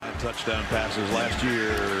touchdown passes last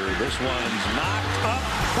year. This one's knocked up.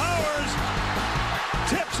 Powers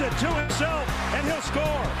tips it to himself, and he'll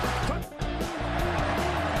score.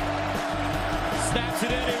 Snaps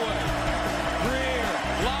it anyway. Greer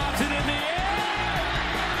lobs it in the air.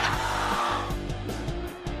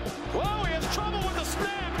 Whoa, he has trouble with the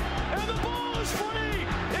snap, and the ball is free.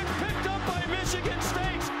 It's picked up by Michigan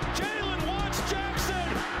State's Jalen Watts Jackson,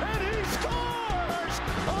 and he scores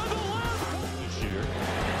on the left.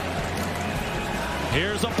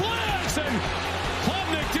 Here's a blitz, and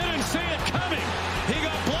Klubnik didn't see it coming. He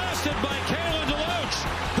got blasted by Kalen DeLoach,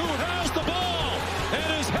 who has the ball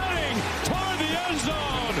and is heading toward the end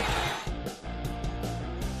zone.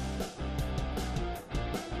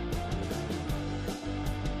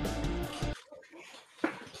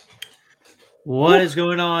 What is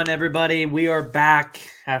going on, everybody? We are back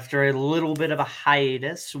after a little bit of a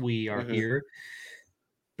hiatus. We are here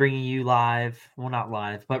bringing you live, well, not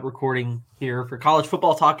live, but recording here for College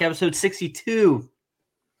Football Talk episode 62.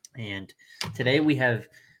 And today we have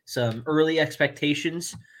some early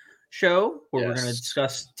expectations show where we're going to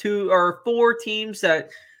discuss 2 or 4 teams that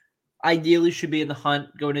ideally should be in the hunt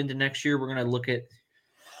going into next year. We're going to look at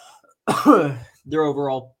their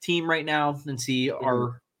overall team right now and see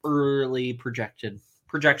our early projection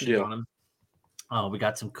on them. We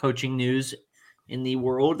got some coaching news in the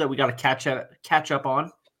world that we got to catch up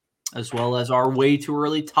on, as well as our way too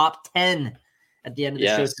early top 10 at the end of the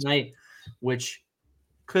show tonight, which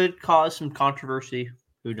could cause some controversy.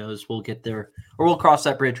 Who knows? We'll get there, or we'll cross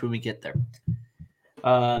that bridge when we get there.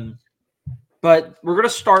 But we're going to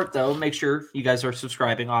start, though. Make sure you guys are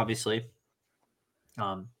subscribing, obviously.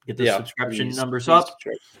 Get the subscription numbers up.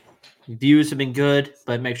 Views have been good,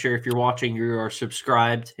 but make sure if you're watching, you are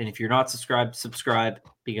subscribed. And if you're not subscribed, subscribe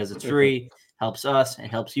because it's free. Helps us and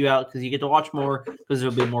helps you out because you get to watch more because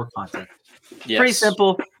there'll be more content. Yes. Pretty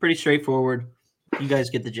simple, pretty straightforward. You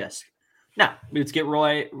guys get the gist. Now, let's get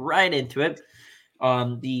right into it.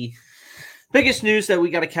 The biggest news that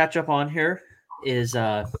we got to catch up on here is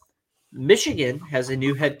Michigan has a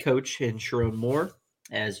new head coach in Sherrone Moore,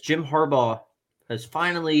 as Jim Harbaugh has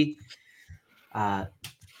finally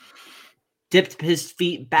dipped his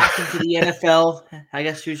feet back into the NFL, I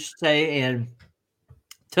guess you should say, and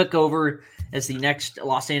took over as the next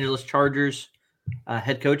Los Angeles Chargers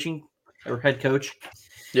head coach.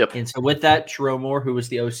 Yep. And so with that, Sherrone Moore, who was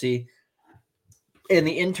the OC and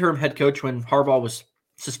the interim head coach when Harbaugh was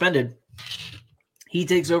suspended, he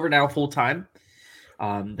takes over now full time.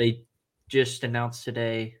 They just announced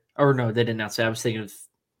today, or no, they didn't announce it. I was thinking of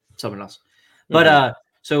someone else. But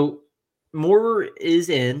so Moore is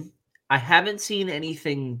in. I haven't seen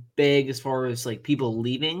anything big as far as like people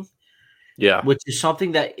leaving. Yeah. Which is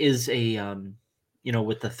something that is a,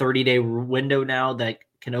 with the 30-day window now that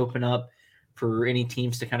can open up for any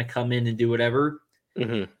teams to kind of come in and do whatever.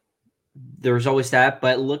 Mm-hmm. There's always that,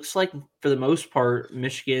 but it looks like for the most part,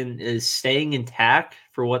 Michigan is staying intact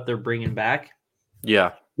for what they're bringing back.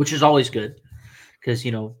 Yeah. Which is always good because,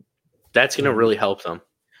 that's going to really help them.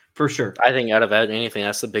 For sure. I think out of anything,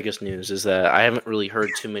 that's the biggest news is that I haven't really heard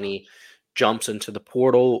too many jumps into the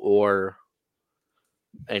portal or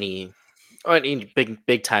any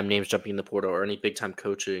big time names jumping in the portal or any big time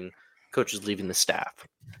coaches leaving the staff.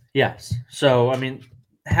 Yes. So,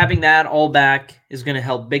 having that all back is going to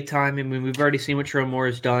help big time. We've already seen what Sherrone Moore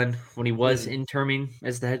has done when he was interning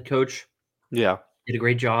as the head coach. Yeah. Did a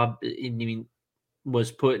great job.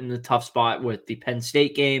 Was put in the tough spot with the Penn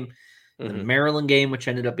State game, the Maryland game, which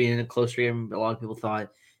ended up being a close game, a lot of people thought,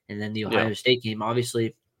 and then the Ohio State game.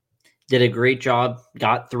 Obviously, did a great job,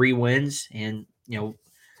 got 3 wins, and,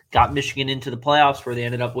 got Michigan into the playoffs where they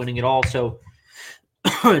ended up winning it all. So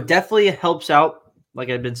definitely helps out, like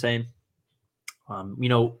I've been saying.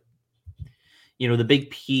 The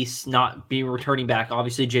big piece not being returning back.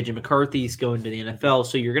 Obviously, J.J. McCarthy's going to the NFL,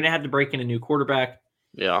 so you're going to have to break in a new quarterback.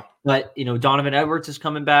 Yeah. But, Donovan Edwards is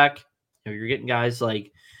coming back. You're getting guys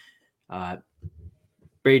like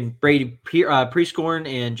Brady Prescorn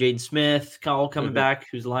and Jaden Smith all coming back,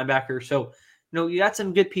 who's a linebacker. So, you got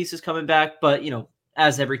some good pieces coming back, but,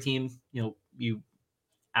 as every team, you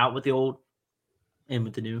out with the old, in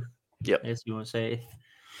with the new. Yep. I guess you want to say.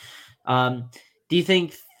 Do you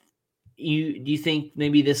think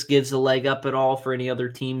maybe this gives a leg up at all for any other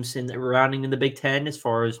teams surrounding in the Big Ten as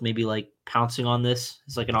far as maybe like pouncing on this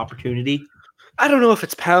as like an opportunity? I don't know if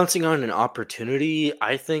it's pouncing on an opportunity.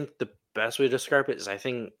 I think the best way to describe it is I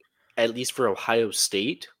think at least for Ohio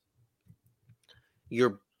State,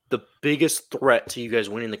 the biggest threat to you guys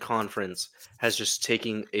winning the conference has just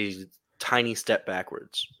taken a tiny step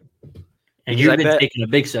backwards. And you've been taking a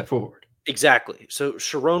big step forward. Exactly. So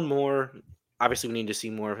Sherrone Moore, obviously we need to see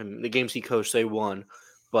more of him. The games he coached, they won,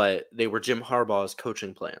 but they were Jim Harbaugh's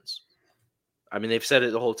coaching plans. I mean, they've said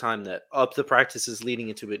it the whole time that up the practices leading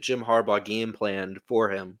into it, Jim Harbaugh game planned for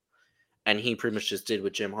him, and he pretty much just did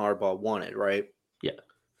what Jim Harbaugh wanted, right? Yeah.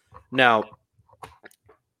 Now,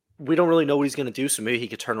 we don't really know what he's going to do, so maybe he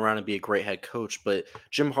could turn around and be a great head coach, but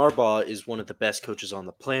Jim Harbaugh is one of the best coaches on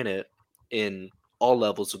the planet in all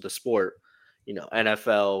levels of the sport. You know,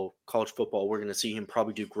 NFL, college football, we're going to see him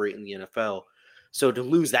probably do great in the NFL. So to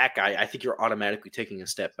lose that guy, I think you're automatically taking a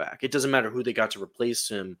step back. It doesn't matter who they got to replace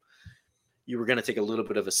him. You were going to take a little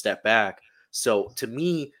bit of a step back. So to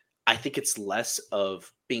me, I think it's less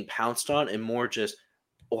of being pounced on and more just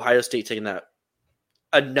Ohio State taking that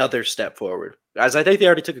another step forward. As I think they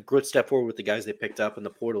already took a good step forward with the guys they picked up in the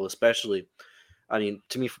portal, especially. I mean,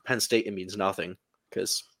 to me, for Penn State, it means nothing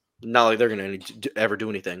because not like they're going to ever do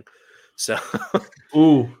anything. So,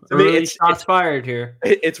 ooh, early shots fired here.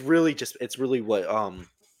 It's really what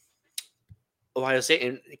Ohio State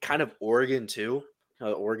and kind of Oregon too.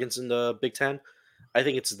 Oregon's in the Big Ten. I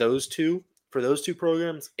think it's those two. For those two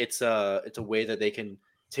programs, it's a way that they can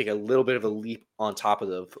take a little bit of a leap on top of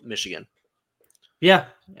the Michigan. Yeah,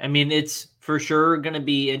 I mean, it's for sure going to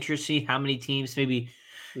be interesting how many teams maybe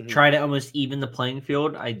try to almost even the playing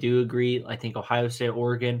field. I do agree. I think Ohio State,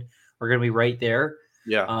 Oregon are going to be right there.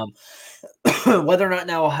 Yeah. Whether or not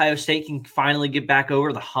now Ohio State can finally get back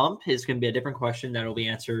over the hump is going to be a different question that will be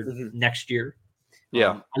answered next year.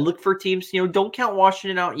 Yeah. I look for teams, don't count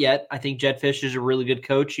Washington out yet. I think Jedd Fisch is a really good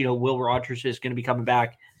coach. Will Rogers is going to be coming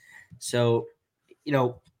back. So,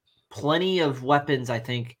 plenty of weapons, I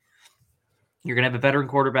think. You're going to have a veteran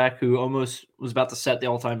quarterback who almost was about to set the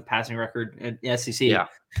all-time passing record at the SEC. Yeah.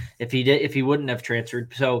 If he wouldn't have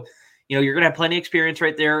transferred. So, you're going to have plenty of experience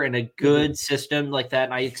right there and a good system like that.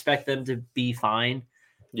 And I expect them to be fine.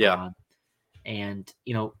 Yeah. And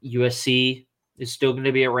USC is still going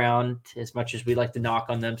to be around as much as we like to knock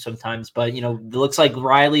on them sometimes. But, it looks like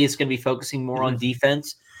Riley is going to be focusing more on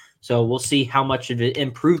defense. So we'll see how much of an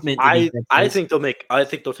improvement. I think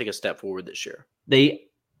they'll take a step forward this year.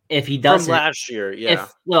 If he doesn't from last year, yeah.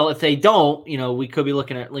 If they don't, we could be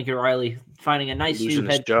looking at Lincoln Riley finding a nice Losing new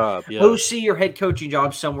his job, yeah. OC or head coaching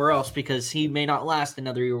job somewhere else because he may not last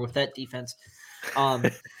another year with that defense.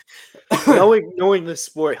 Knowing the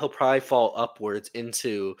sport, he'll probably fall upwards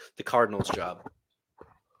into the Cardinals job.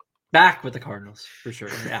 Back with the Cardinals for sure.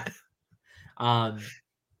 Yeah.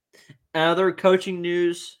 Other coaching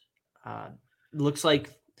news. Looks like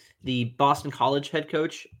the Boston College head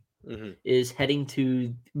coach is heading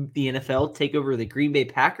to the NFL, take over the Green Bay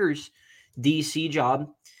Packers DC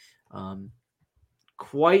job.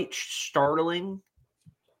 Quite startling.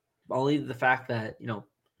 Only the fact that,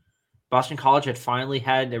 Boston College had finally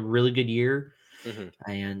had a really good year.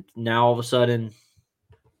 And now all of a sudden,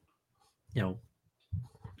 they're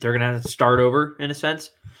going to have to start over in a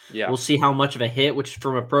sense. Yeah. We'll see how much of a hit, which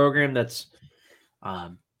from a program that's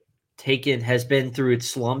has been through its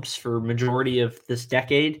slumps for majority of this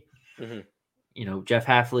decade. Jeff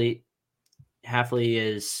Hafley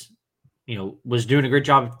is, was doing a great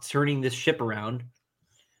job of turning this ship around.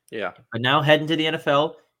 Yeah. But now heading to the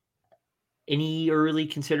NFL, any early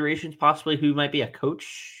considerations possibly who might be a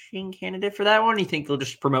coaching candidate for that one? You think they'll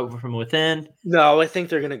just promote from within? No, I think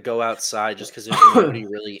they're going to go outside just because there's nobody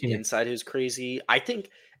really inside who's crazy. I think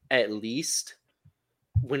at least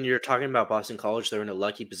when you're talking about Boston College, they're in a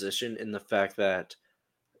lucky position in the fact that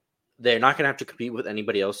they're not going to have to compete with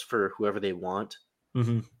anybody else for whoever they want.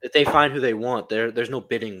 If they find who they want, there's no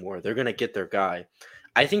bidding war. They're going to get their guy.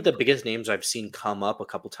 I think the biggest names I've seen come up a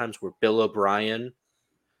couple times were Bill O'Brien,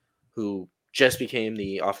 who just became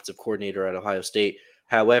the offensive coordinator at Ohio State.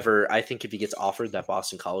 However, I think if he gets offered that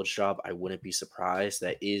Boston College job, I wouldn't be surprised.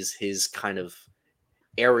 That is his kind of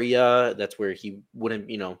area. That's where he wouldn't,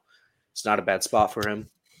 it's not a bad spot for him.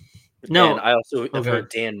 No. And I also have heard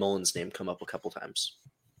Dan Mullen's name come up a couple times.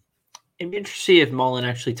 It'd be interesting to see if Mullen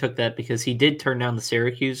actually took that because he did turn down the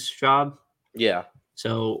Syracuse job. Yeah.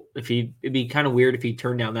 So it'd be kind of weird if he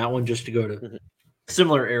turned down that one just to go to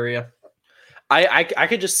similar area. I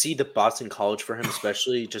could just see the Boston College for him,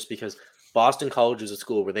 especially just because Boston College is a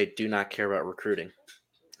school where they do not care about recruiting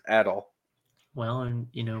at all. Well, and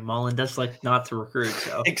Mullen does like not to recruit,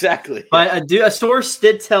 so exactly. But a source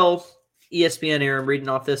did tell ESPN here. I'm reading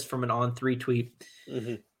off this from an On3 tweet.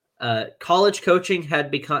 College coaching has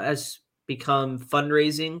become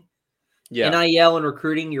fundraising, NIL and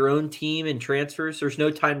recruiting your own team and transfers. There's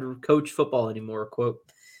no time to coach football anymore. Quote.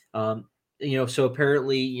 So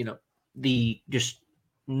apparently, the just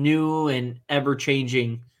new and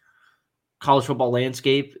ever-changing college football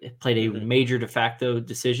landscape played a major de facto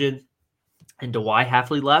decision into why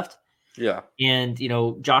Hafley left. Yeah. And,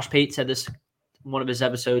 Josh Pate said this in one of his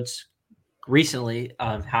episodes recently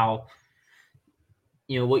of how,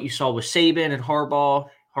 what you saw with Saban and Harbaugh,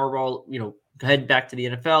 head back to the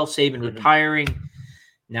NFL, Saban retiring.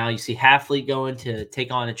 Now you see Hafley going to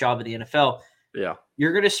take on a job at the NFL. Yeah.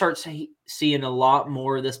 You're going to start seeing a lot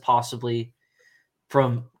more of this possibly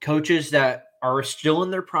from coaches that are still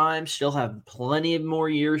in their prime, still have plenty of more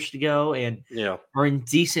years to go, and are in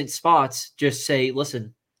decent spots. Just say,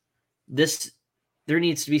 listen, there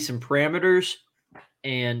needs to be some parameters,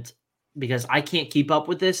 and because I can't keep up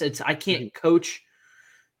with this, I can't coach.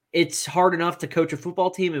 It's hard enough to coach a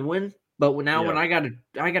football team and win, but now when I got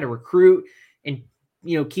to recruit and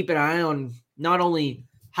keep an eye on not only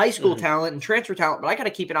high school talent and transfer talent, but I got to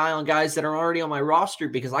keep an eye on guys that are already on my roster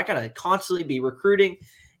because I got to constantly be recruiting.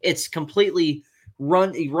 It's completely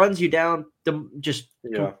it runs you down,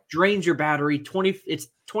 drains your battery. It's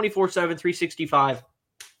 24/7, 365.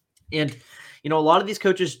 And, a lot of these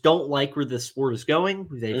coaches don't like where the sport is going.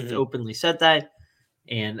 They've openly said that.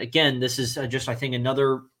 And again, this is just, I think,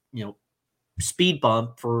 another, speed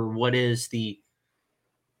bump for what is the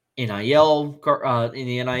NIL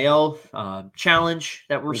challenge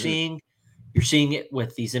that we're seeing. You're seeing it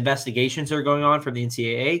with these investigations that are going on from the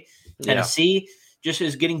NCAA. Tennessee just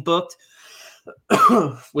is getting booked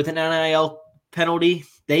with an NIL penalty.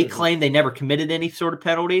 They claim they never committed any sort of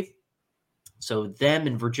penalty. So them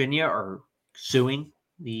in Virginia are suing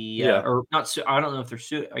or not. I don't know if they're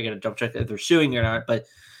suing. I got to double check if they're suing or not, but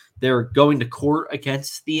they're going to court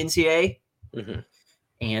against the NCAA.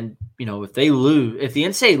 And, if they lose, if the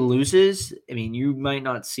NCAA loses, I mean, you might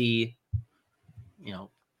not see,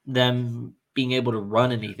 them being able to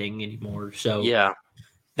run anything anymore. So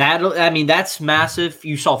that's massive.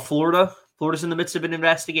 You saw Florida. Florida's in the midst of an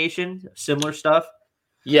investigation, similar stuff.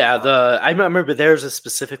 Yeah, I remember there's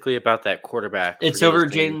specifically about that quarterback. It's over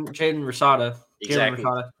Jaden Rosada. Exactly.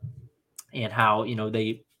 And how,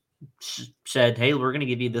 they said, hey, we're going to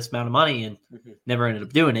give you this amount of money and never ended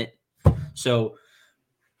up doing it. So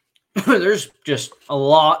there's just a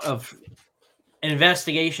lot of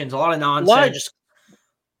investigations, a lot of nonsense.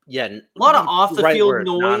 A lot of off the field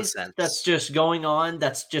noise nonsense. That's just going on.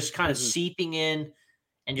 That's just kind of seeping in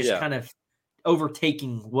and just kind of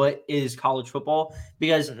overtaking what is college football,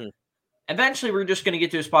 because eventually we're just going to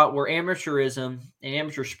get to a spot where amateurism and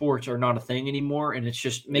amateur sports are not a thing anymore. And it's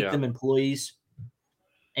just make them employees.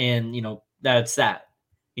 And, that's that.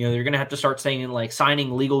 They're going to have to start saying like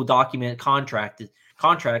signing legal contracts,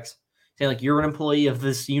 saying like you're an employee of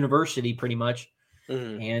this university pretty much.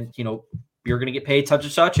 And, you're going to get paid such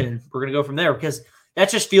and such, and we're going to go from there, because that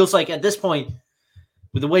just feels like at this point,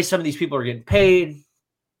 with the way some of these people are getting paid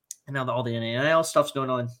and now all the NIL stuff's going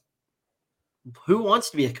on, who wants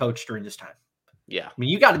to be a coach during this time? Yeah. I mean,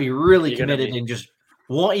 you got to be really committed and just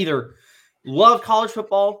either love college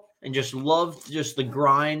football and just love just the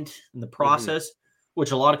grind and the process, which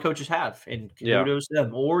a lot of coaches have, and kudos to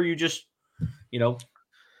them, or you just, you have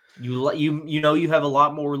a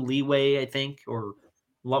lot more leeway, I think, or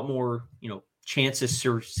a lot more, chances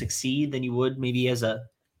to succeed than you would maybe as an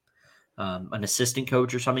assistant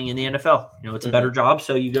coach or something in the NFL. It's a better job,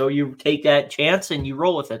 so you take that chance and you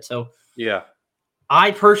roll with it. So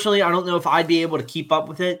I personally, I don't know if I'd be able to keep up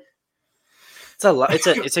with it. It's a lot.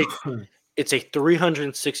 It's a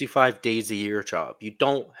 365 days a year job. You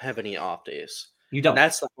don't have any off days. You don't. And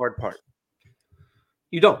that's the hard part.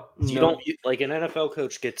 You don't. Like an NFL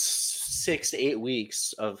coach gets 6 to 8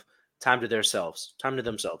 weeks of time to themselves.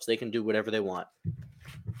 They can do whatever they want.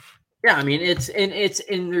 Yeah, I mean,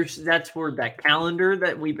 that's where that calendar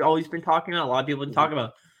that we've always been talking about. A lot of people have been talking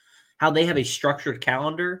about how they have a structured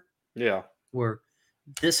calendar. Yeah. Where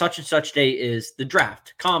this such and such day is the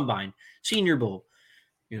draft, combine, Senior Bowl.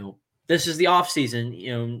 This is the off season.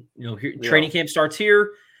 Training camp starts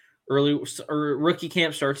here. Rookie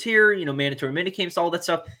camp starts here. Mandatory mini camps, all that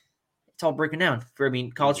stuff. It's all breaking down.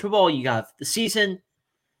 College football, you got the season.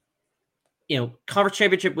 Conference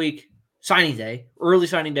championship week, signing day, early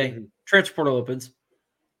signing day, transfer portal opens.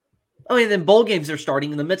 Then bowl games are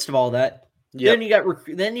starting in the midst of all that. Yep.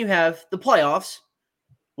 Then you have the playoffs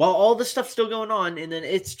while all this stuff's still going on, and then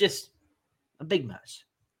it's just a big mess.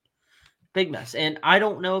 And I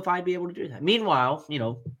don't know if I'd be able to do that. Meanwhile,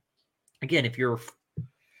 again, if you're a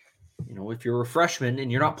freshman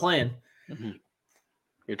and you're not playing,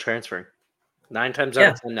 you're transferring. 9 times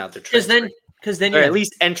out of 10 now they're transferring. Because then you're at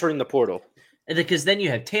least entering the portal. And because then you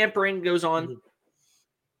have tampering goes on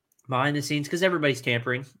behind the scenes, because everybody's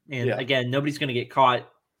tampering. And again, nobody's going to get caught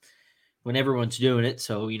when everyone's doing it.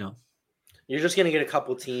 So, you're just going to get a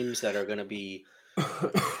couple teams that are going to be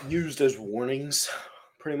used as warnings,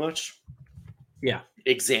 pretty much.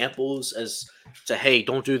 examples as to, hey,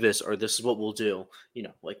 don't do this, or this is what we'll do.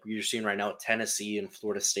 Like you're seeing right now at Tennessee and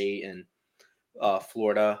Florida State and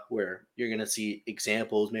Florida, where you're going to see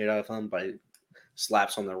examples made out of them by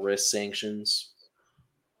slaps on the wrist sanctions.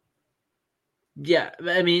 Yeah,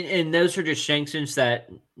 I mean, and those are just sanctions that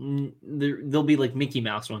they'll be like Mickey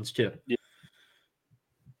Mouse ones too. Yeah.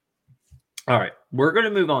 All right, we're going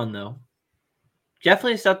to move on though.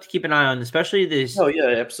 Definitely stuff to keep an eye on, especially this. Oh yeah,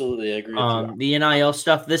 absolutely, I agree with you. The NIL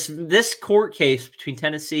stuff. This court case between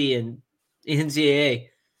Tennessee and NCAA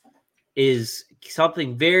is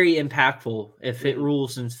something very impactful if it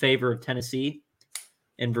rules in favor of Tennessee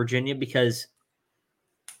and Virginia, because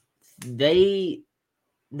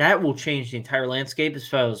that will change the entire landscape as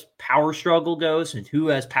far as power struggle goes and who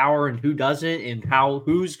has power and who doesn't and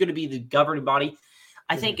who's going to be the governing body.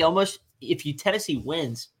 I think almost if Tennessee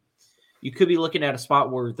wins, you could be looking at a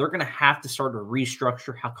spot where they're going to have to start to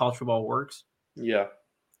restructure how college football works. Yeah.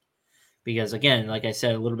 Because, again, like I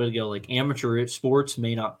said a little bit ago, like amateur sports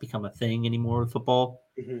may not become a thing anymore in football.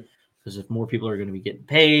 Because if more people are going to be getting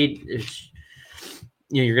paid,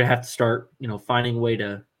 you're going to have to start, finding a way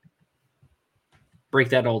to break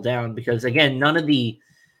that all down. Because, again, none of the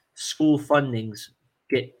school fundings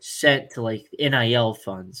get sent to, like, NIL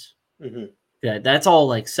funds. That's all,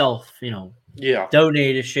 like, self,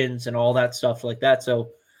 donations and all that stuff like that.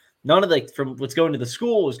 So none of from what's going to the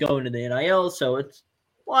school is going to the NIL. So it's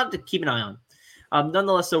a lot to keep an eye on.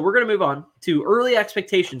 Nonetheless, so we're going to move on to early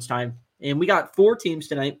expectations time. And we got 4 teams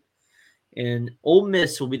tonight. And Ole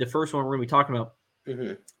Miss will be the first one we're going to be talking about.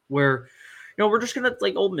 Where, we're just going to,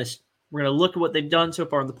 like, Ole Miss. We're going to look at what they've done so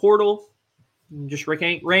far in the portal. Just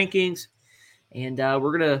rankings. And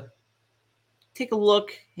we're going to take a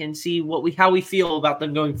look and see how we feel about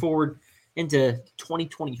them going forward into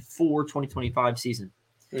 2024-2025 season.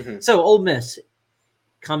 So Ole Miss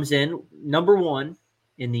comes in number 1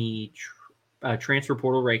 in the transfer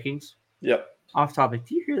portal rankings. Yep. Off topic.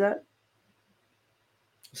 Do you hear that?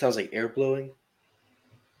 Sounds like air blowing.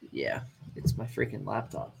 Yeah, it's my freaking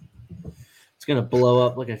laptop. It's going to blow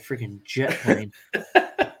up like a freaking jet plane.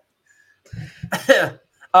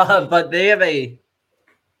 But they have the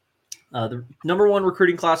number 1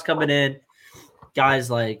 recruiting class coming in. Guys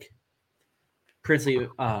like Princely.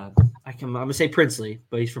 I'm going to say Princely,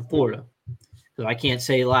 but he's from Florida. So I can't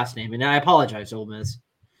say last name. And I apologize, Ole Miss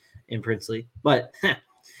and Princely. But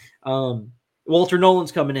Walter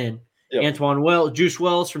Nolan's coming in. Yep. Antoine Juice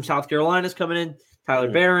Wells from South Carolina is coming in.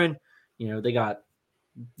 Tyler Barron. They got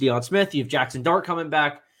Deion Smith. You have Jackson Dart coming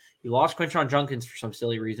back. You lost Quinshon Judkins for some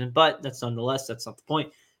silly reason, but that's not the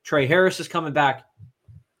point. Trey Harris is coming back.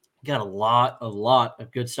 Got a lot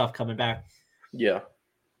of good stuff coming back. Yeah.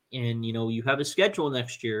 And, you have a schedule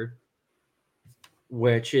next year,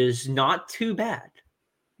 which is not too bad.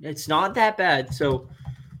 It's not that bad. So,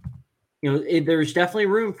 there's definitely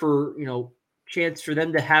room for, chance for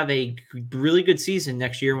them to have a really good season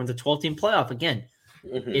next year with the 12-team playoff. Again,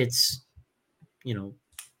 it's,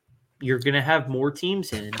 you're going to have more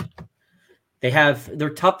teams in. They have their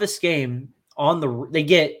toughest game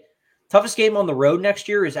toughest game on the road next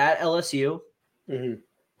year is at LSU.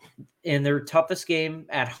 And their toughest game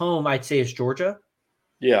at home, I'd say, is Georgia.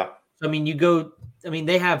 Yeah. So,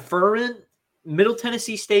 they have Furman, Middle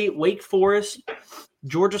Tennessee State, Wake Forest,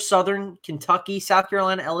 Georgia Southern, Kentucky, South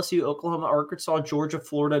Carolina, LSU, Oklahoma, Arkansas, Georgia,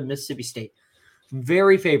 Florida, Mississippi State.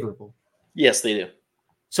 Very favorable. Yes, they do.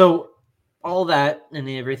 So, all that and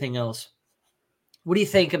everything else. What do you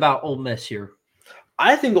think about Ole Miss here?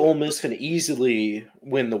 I think Ole Miss can easily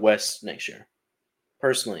win the West next year.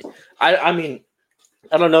 Personally, I mean,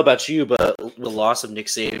 I don't know about you, but the loss of Nick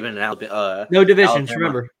Saban and Alabama, no divisions. Alabama.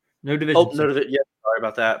 Remember, no divisions. Oh, no division. Yeah, sorry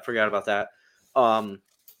about that. Forgot about that.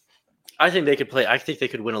 I think they could play. I think they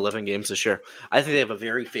could win 11 games this year. I think they have a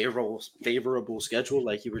very favorable schedule,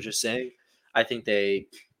 like you were just saying. I think they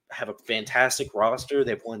have a fantastic roster.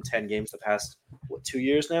 They've won 10 games the past 2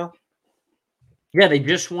 years now. Yeah, they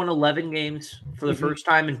just won 11 games for the first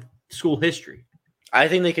time in school history. I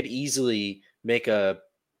think they could easily make a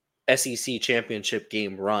SEC championship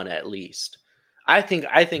game run at least. I think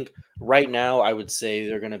right now I would say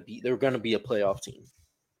they're gonna be a playoff team.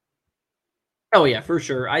 Oh yeah, for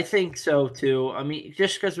sure. I think so too.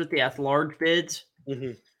 Just because with the at-large bids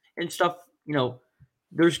and stuff,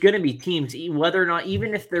 there's going to be teams, whether or not,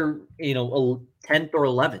 even if they're 10th or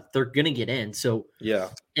 11th, they're going to get in. So yeah,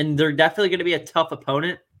 and they're definitely going to be a tough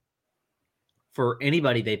opponent for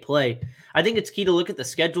anybody they play. I think it's key to look at the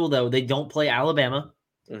schedule though. They don't play Alabama.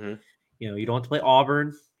 You don't have to play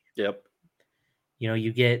Auburn. Yep.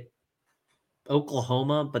 You get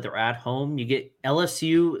Oklahoma, but they're at home. You get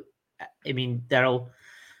LSU.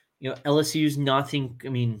 LSU's nothing. I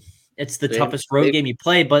mean, it's the They- toughest road they- game you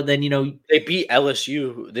play, but then They beat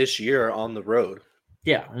LSU this year on the road.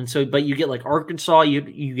 yeah, and so but you get like Arkansas,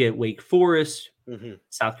 you get Wake Forest, Mm-hmm.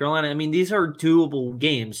 South Carolina. I mean, these are doable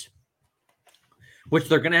games, which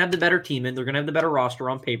they're going to have the better team in. They're going to have the better roster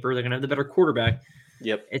on paper. They're going to have the better quarterback.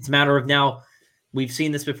 Yep. It's a matter of now. We've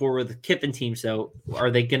seen this before with the Kiffin team. So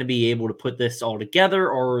are they going to be able to put this all together,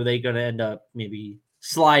 or are they going to end up maybe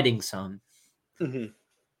sliding some? Mm-hmm.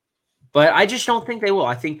 But I just don't think they will.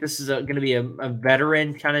 I think this is going to be a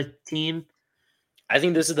veteran kind of team. I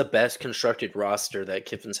think this is the best constructed roster that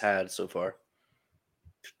Kiffin's had so far.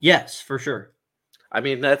 Yes, for sure. I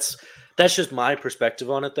mean, that's just my perspective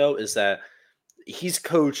on it, though, is that he's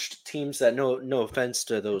coached teams that, no offense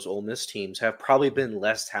to those Ole Miss teams, have probably been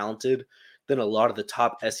less talented than a lot of the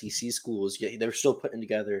top SEC schools, yet they're still putting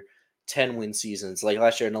together 10-win seasons, like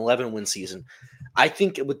last year, an 11-win season. I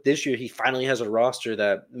think with this year, he finally has a roster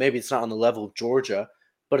that maybe it's not on the level of Georgia,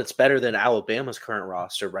 but it's better than Alabama's current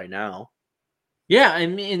roster right now. Yeah, I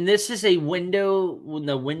mean, this is a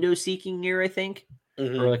window seeking year, I think,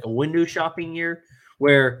 or like a window shopping year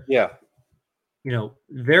where,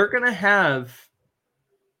 they're going to have,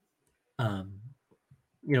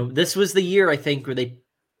 this was the year, I think, where they,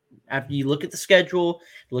 after you look at the schedule,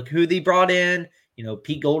 look who they brought in,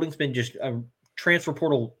 Pete Golding's been just a transfer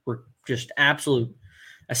portal, just absolute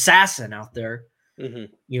assassin out there.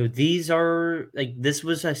 Mm-hmm. These are like, this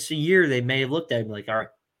was a year they may have looked at and be like, all right,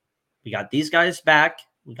 we got these guys back.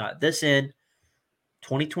 We got this in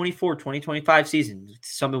 2024, 2025 season.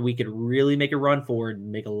 It's something we could really make a run for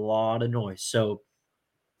and make a lot of noise. So,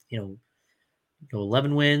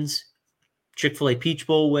 11 wins, Chick-fil-A Peach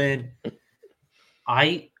Bowl win.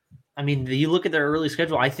 I mean, you look at their early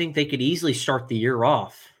schedule, I think they could easily start the year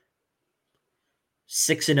off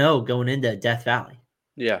 6-0 going into Death Valley.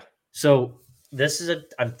 Yeah. So this is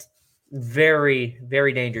a very,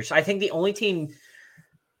 very dangerous. I think the only team,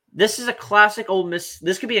 this is a classic Ole Miss.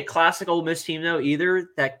 This could be a classic Ole Miss team, though, either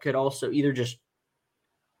that could also either just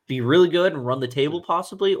be really good and run the table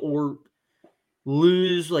possibly, or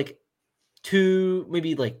lose like two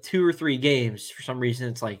or three games for some reason.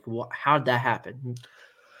 It's like, how did that happen?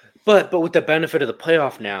 But with the benefit of the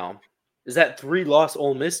playoff now, is that 3-loss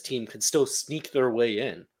Ole Miss team could still sneak their way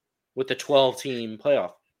in with the 12-team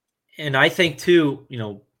playoff. And I think too,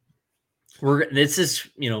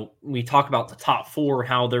 we talk about the top four,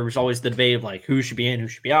 how there was always the debate of like who should be in, who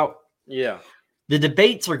should be out. Yeah. The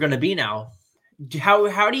debates are going to be now.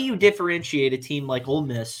 How do you differentiate a team like Ole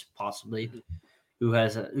Miss, possibly, who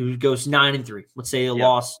goes 9-3? Let's say a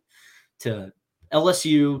loss to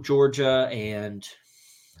LSU, Georgia, and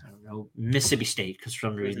I don't know, Mississippi State, because for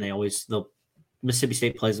some reason Mississippi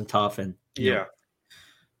State plays them tough and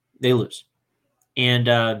they lose. And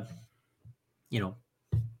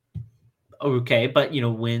okay, but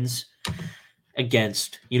wins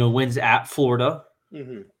against wins at Florida,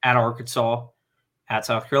 at Arkansas, at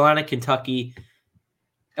South Carolina, Kentucky,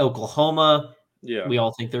 Oklahoma. Yeah, we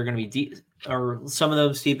all think they're going to be or some of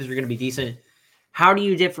those teams are going to be decent. How do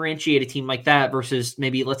you differentiate a team like that versus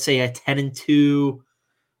maybe, let's say, a 10-2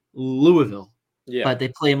 Louisville? Yeah, but they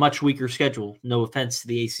play a much weaker schedule. No offense to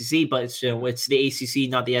the ACC, but it's the ACC,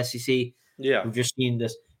 not the SEC. Yeah, we've just seen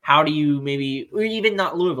this. How do you or even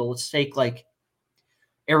not Louisville? Let's take like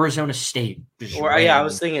Arizona State. I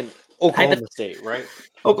was thinking Oklahoma State, right?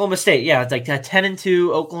 Oklahoma State, yeah, it's like a 10-2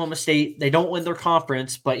 Oklahoma State. They don't win their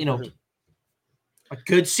conference, but a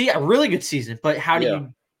really good season. But how do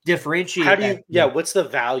you differentiate? What's the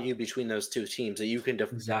value between those two teams that you can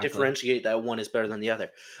differentiate that one is better than the other?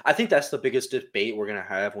 I think that's the biggest debate we're gonna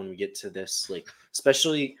have when we get to this, like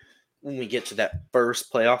especially when we get to that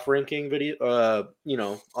first playoff ranking video,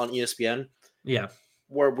 on ESPN. Yeah.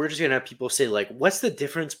 Where we're just going to have people say, like, what's the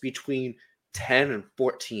difference between 10 and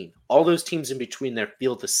 14? All those teams in between there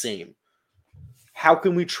feel the same. How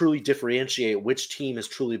can we truly differentiate which team is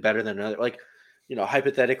truly better than another? Like,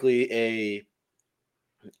 hypothetically,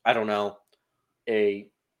 a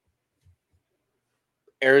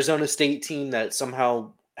Arizona State team that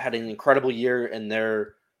somehow had an incredible year and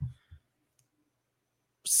they're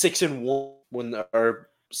 6-1 or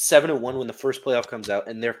 7-1 when the first playoff comes out,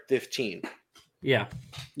 and they're 15. Yeah,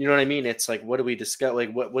 you know what I mean. It's like, what do we discuss?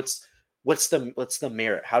 Like, what's the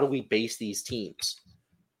merit? How do we base these teams?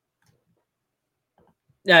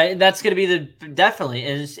 Yeah, that's going to be definitely,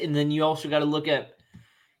 and then you also got to look at,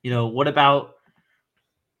 what about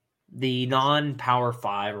the non-Power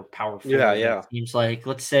 5 or Power 4 teams? Like,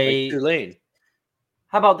 let's say like Tulane.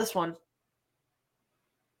 How about this one?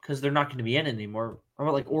 Because they're not going to be in anymore. How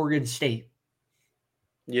about like Oregon State?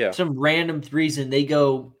 Yeah. Some random reason they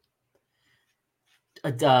go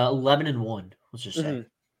 11-1. Let's just say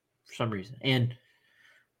for some reason,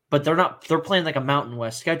 but they're playing like a Mountain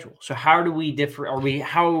West schedule. So how do we differ? Are we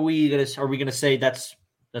gonna say that's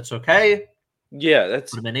okay? Yeah,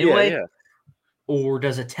 that's anyway. Yeah. Or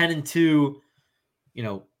does a 10-2,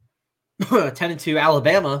 10-2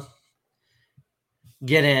 Alabama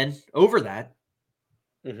get in over that?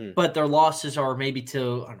 But their losses are maybe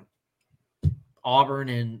to Auburn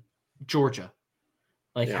and Georgia.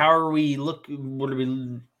 How are we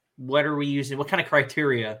what are we using? What kind of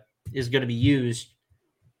criteria is going to be used to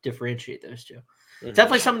differentiate those two?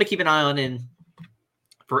 Definitely something to keep an eye on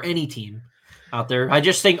for any team out there. I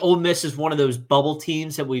just think Ole Miss is one of those bubble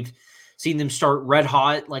teams that we've seen them start red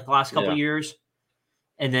hot like the last couple of years,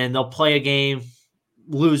 and then they'll play a game,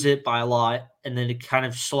 lose it by a lot, and then it kind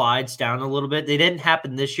of slides down a little bit. They didn't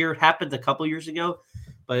happen this year. It happened a couple years ago,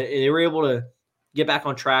 but they were able to get back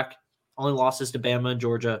on track. Only losses to Bama and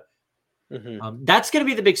Georgia. That's going to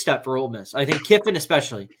be the big step for Ole Miss. I think Kiffin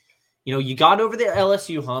especially. You got over the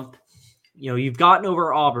LSU hump. You've gotten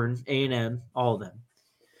over Auburn, A&M, all of them.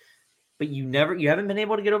 But you haven't been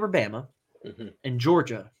able to get over Bama and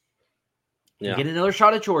Georgia. You get another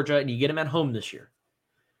shot at Georgia, and you get them at home this year.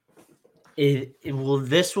 Will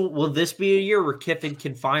this be a year where Kiffin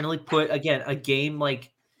can finally put, again, a game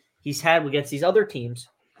like he's had against these other teams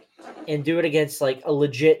and do it against like a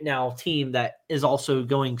legit now team that is also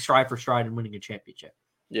going stride for stride and winning a championship?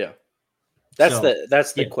 Yeah. That's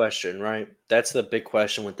the question, right? That's the big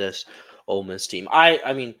question with this Ole Miss team.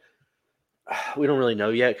 I mean, we don't really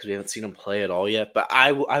know yet because we haven't seen them play at all yet, but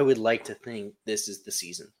I would like to think this is the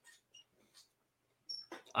season.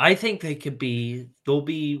 I think they'll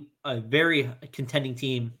be a very contending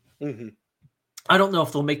team. I don't know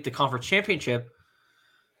if they'll make the conference championship,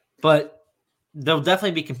 but they'll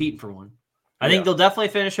definitely be competing for one. I think they'll definitely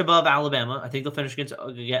finish above Alabama. I think they'll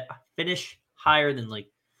finish higher than like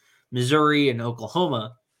Missouri and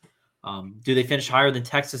Oklahoma. Do they finish higher than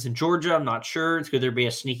Texas and Georgia? I'm not sure. Could there be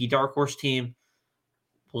a sneaky dark horse team?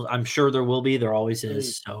 Well, I'm sure there will be. There always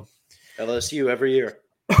is. So LSU every year.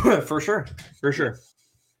 For sure.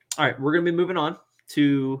 All right, we're going to be moving on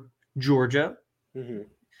to Georgia.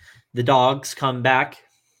 The Dogs come back.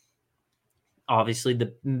 Obviously,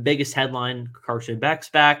 the biggest headline, Carson Beck's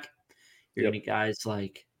back. You're going to get guys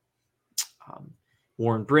like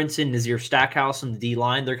Warren Brinson, Nazir Stackhouse on the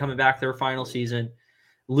D-line. They're coming back their final season.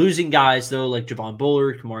 Losing guys, though, like Javon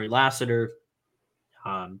Bullard, Kamari Lassiter,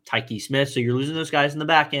 Tyke Smith. So you're losing those guys in the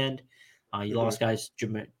back end. You lost guys,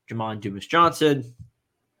 Jamon Dumas-Johnson,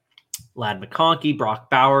 Ladd McConkey, Brock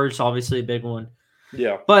Bowers, obviously a big one.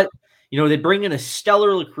 Yeah. But, they bring in a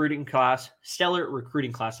stellar recruiting class.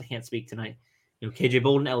 I can't speak tonight. KJ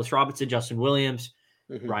Bolden, Ellis Robinson, Justin Williams,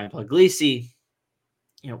 Ryan Puglisi.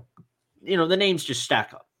 The names just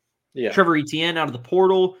stack up. Yeah. Trevor Etienne out of the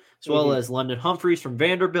portal, as well as London Humphreys from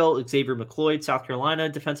Vanderbilt, Xavier McLeod, South Carolina,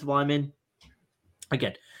 defensive lineman.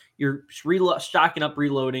 Again, you're stocking up,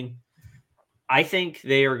 reloading. I think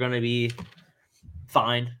they are going to be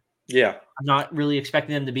fine. Yeah. I'm not really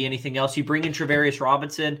expecting them to be anything else. You bring in Travarius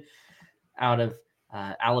Robinson out of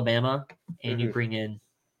Alabama, and you bring in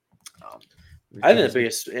I think the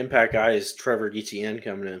biggest impact guy is Trevor Etienne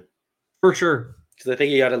coming in. For sure. Because I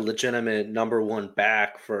think you got a legitimate number one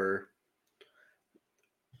back for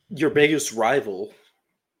your biggest rival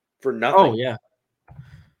for nothing. Oh, yeah.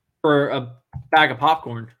 For a bag of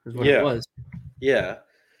popcorn is what it was. Yeah.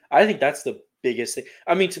 I think that's the biggest thing.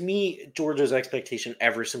 I mean, to me, Georgia's expectation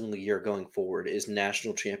every single year going forward is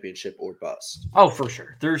national championship or bust. Oh, for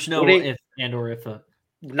sure. There's no if.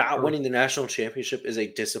 Not winning the national championship is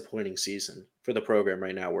a disappointing season for the program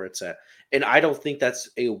right now where it's at. And I don't think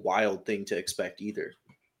that's a wild thing to expect either.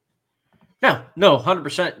 No,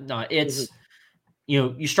 100% not. It's,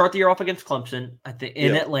 you start the year off against Clemson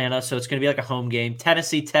in Atlanta, so it's going to be like a home game.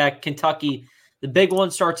 Tennessee Tech, Kentucky. The big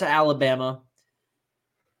one starts at Alabama.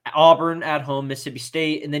 Auburn at home, Mississippi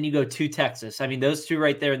State, and then you go to Texas. I mean, those two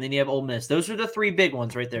right there, and then you have Ole Miss. Those are the three big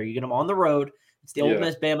ones right there. You get them on the road. It's the Ole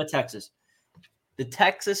Miss, Bama, Texas. The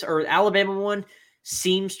Texas or Alabama one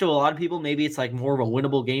seems to a lot of people, maybe it's like more of a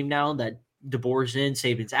winnable game now that DeBoer's in,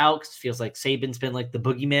 Saban's out, because it feels like Saban's been like the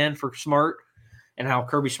boogeyman for Smart, and how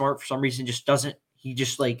Kirby Smart for some reason just doesn't, he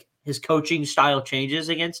just like his coaching style changes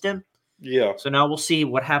against him. Yeah. So now we'll see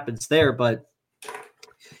what happens there. But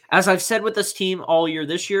as I've said with this team all year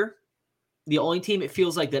this year, the only team it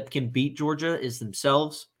feels like that can beat Georgia is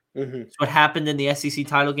themselves. It's what happened in the SEC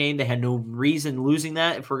title game. They had no reason losing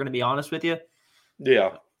that, if we're going to be honest with you.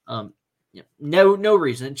 Yeah. No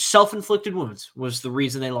reason. Self-inflicted wounds was the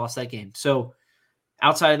reason they lost that game. So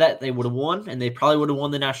outside of that, they would have won, and they probably would have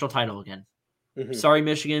won the national title again. Mhm. Sorry,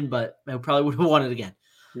 Michigan, but I probably would have won it again.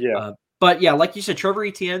 Yeah. But yeah, like you said, Trevor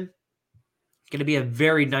Etienne going to be a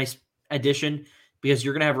very nice addition because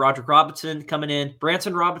you're going to have Roderick Robinson coming in.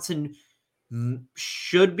 Branson Robinson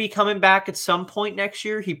should be coming back at some point next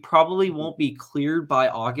year. He probably won't be cleared by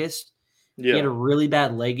August. He had a really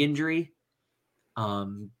bad leg injury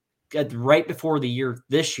right before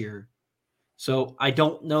this year. So I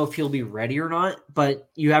don't know if he'll be ready or not, but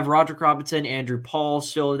you have Roderick Robinson, Andrew Paul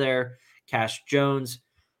still there, Cash Jones,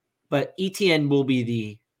 but Etienne will be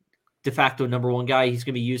the de facto number one guy. He's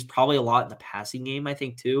going to be used probably a lot in the passing game, I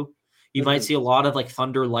think, too. You might see a lot of like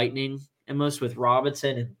thunder, lightning, almost with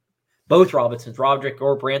Robinson and both Robinsons, Roderick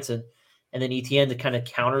or Branson, and then Etienne to kind of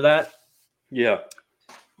counter that. Yeah.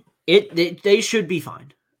 They should be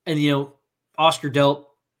fine. And, Oscar Delp,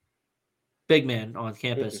 big man on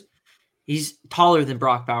campus. He's taller than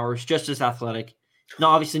Brock Bowers, just as athletic. No,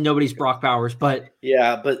 obviously nobody's Brock Bowers, but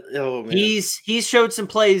oh man, he's showed some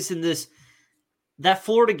plays in that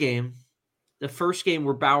Florida game, the first game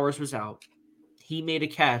where Bowers was out. He made a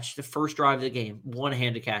catch the first drive of the game,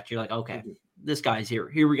 one-handed catch. You're like, okay, this guy's here.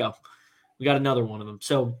 Here we go. We got another one of them.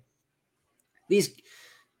 So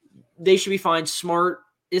they should be fine. Smart.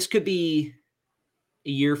 This could be a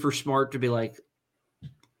year for Smart to be like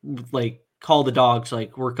call the dogs,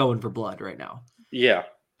 like we're going for blood right now. Yeah.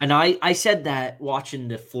 And I said that watching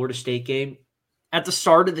the Florida State game. At the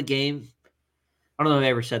start of the game, I don't know if I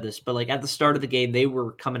ever said this, but like at the start of the game, they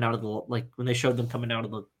were coming out of when they showed them coming out of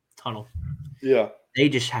the tunnel. Yeah. They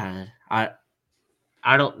just had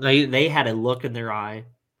they had a look in their eye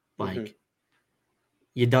like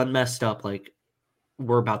you done messed up, like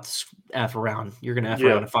we're about to F around. You're going to F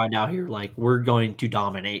around and find out here. Like, we're going to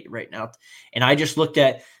dominate right now. And I just looked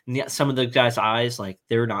at some of the guys' eyes, like,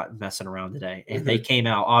 they're not messing around today. And they came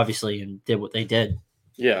out, obviously, and did what they did.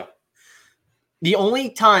 Yeah. The only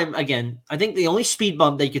time, again, I think the only speed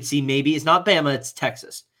bump they could see maybe is not Bama, it's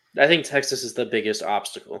Texas. I think Texas is the biggest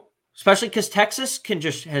obstacle. Especially because Texas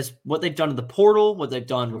has what they've done in the portal, what they've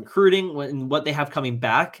done recruiting, and what they have coming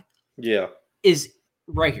back. Yeah. Is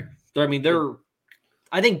right here. I mean,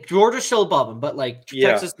 I think Georgia's still above them, but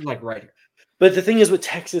Texas is right here. But the thing is with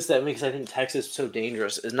Texas that makes I think Texas so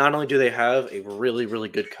dangerous is not only do they have a really, really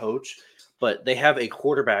good coach, but they have a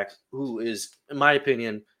quarterback who is, in my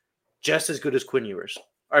opinion, just as good as Quinn Ewers.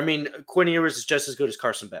 I mean, Quinn Ewers is just as good as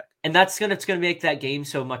Carson Beck. And it's gonna make that game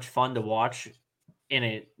so much fun to watch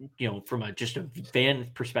in from just a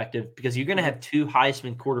fan perspective, because you're gonna have two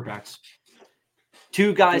Heisman quarterbacks.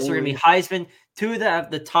 Two guys are going to be Heisman, two that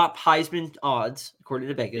have the top Heisman odds, according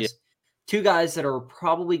to Vegas. Yeah. Two guys that are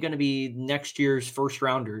probably going to be next year's first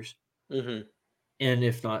rounders. Mm-hmm. And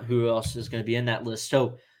if not, who else is going to be in that list?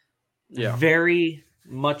 So, very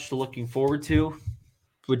much looking forward to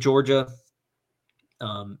with Georgia.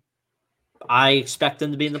 I expect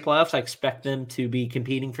them to be in the playoffs. I expect them to be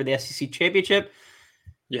competing for the SEC championship.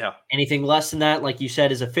 Yeah. Anything less than that, like you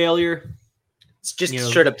said, is a failure. It's just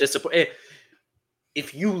straight up disappointing.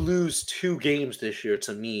 If you lose 2 games this year,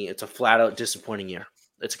 to me, it's a flat-out disappointing year.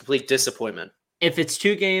 It's a complete disappointment. If it's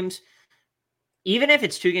 2 games, even if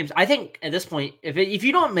it's 2 games, I think at this point, if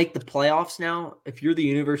you don't make the playoffs now, if you're the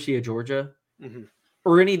University of Georgia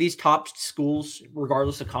or any of these top schools,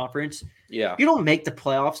 regardless of conference, you don't make the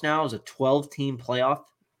playoffs now as a 12-team playoff,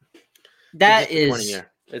 that is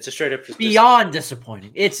it's a straight-up beyond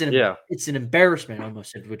disappointing. It's an embarrassment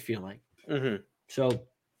almost, it would feel like. Mm-hmm. So...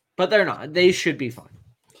 But they're not. They should be fine.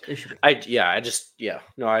 They should be fine.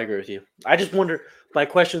 No, I agree with you. I just wonder, my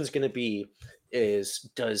question is going to be,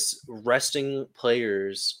 does resting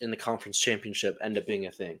players in the conference championship end up being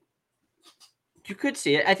a thing? You could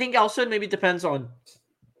see it. I think also maybe depends on,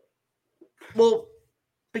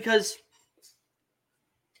 because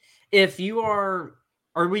if you I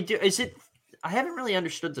haven't really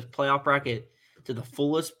understood the playoff bracket to the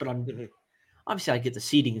fullest, but obviously I get the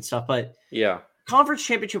seeding and stuff, but conference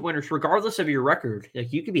championship winners, regardless of your record,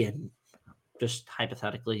 like you could be just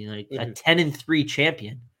hypothetically a 10-3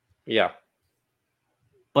 champion. Yeah.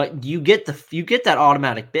 But you get that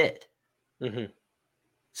automatic bid. Mm-hmm.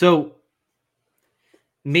 So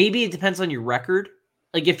maybe it depends on your record.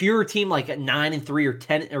 Like if you're a team like at 9-3 or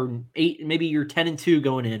 10 or 8, maybe you're 10-2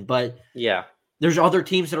 going in, but there's other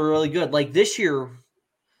teams that are really good. Like this year,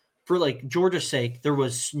 for like Georgia's sake, there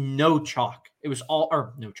was no chalk. It was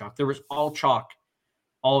no chalk. There was all chalk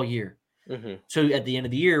all year. Mm-hmm. So at the end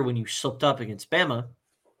of the year, when you slipped up against Bama,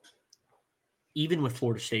 even with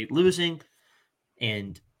Florida State losing,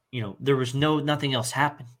 and there was nothing else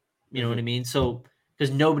happened. You know what I mean? So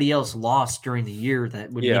because nobody else lost during the year,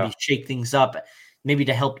 that would maybe shake things up, maybe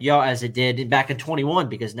to help y'all as it did back in 21.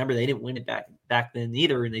 Because remember, they didn't win it back then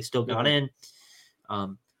either, and they still got in.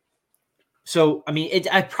 So, I mean, it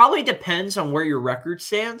probably depends on where your record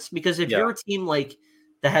stands, because if you're a team like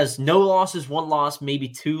that has no losses, 1 loss, maybe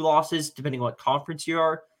 2 losses, depending on what conference you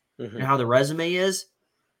are and how the resume is,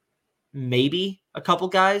 maybe a couple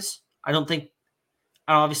guys. I don't think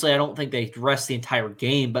they rest the entire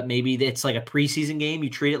game, but maybe it's like a preseason game. You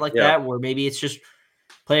treat it like that, where maybe it's just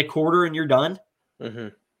play a quarter and you're done.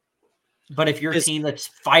 But if you're a team that's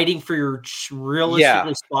fighting for your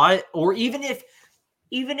realistically spot, or even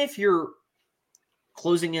if you're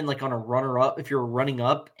closing in like on a runner-up, if you're running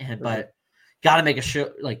up, but got to make a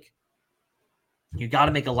show, like you got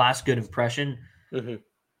to make a last good impression.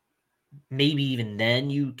 Maybe even then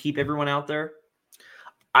you keep everyone out there.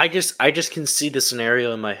 I just can see the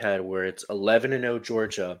scenario in my head where it's 11-0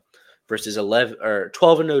 Georgia versus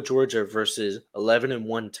 12-0 Georgia versus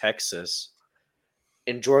 11-1 Texas,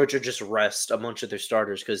 and Georgia just rest a bunch of their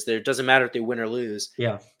starters because it doesn't matter if they win or lose.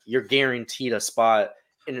 Yeah, you're guaranteed a spot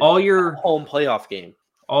in all your home playoff game.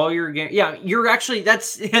 You're actually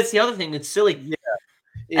that's the other thing that's silly. Yeah,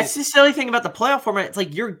 that's the silly thing about the playoff format. It's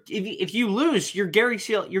like if you lose, you're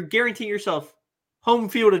guaranteeing yourself home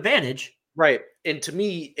field advantage. Right. And to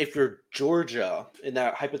me, if you're Georgia in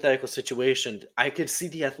that hypothetical situation, I could see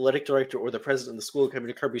the athletic director or the president of the school coming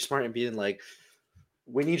to Kirby Smart and being like,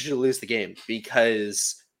 we need you to lose the game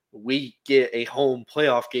because we get a home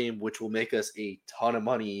playoff game, which will make us a ton of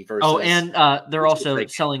money versus. Oh, and they're also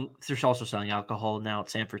selling alcohol now at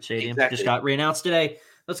Sanford Stadium. Exactly. Just got reannounced today.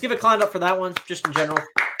 Let's give a clown up for that one, just in general.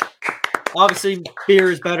 Obviously, beer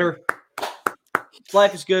is better.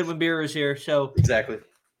 Life is good when beer is here. So exactly.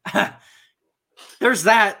 There's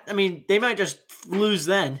that. I mean, they might just lose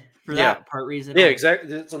then for that part reason. Yeah, exactly.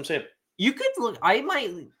 That's what I'm saying. You could look. I've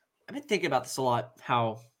been thinking about this a lot.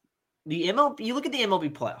 How the MLB, you look at the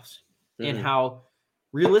MLB playoffs and how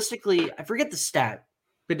realistically, I forget the stat,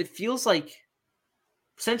 but it feels like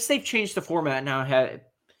since they've changed the format now, have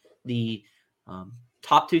the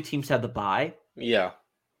top 2 teams have the bye. Yeah,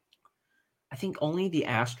 I think only the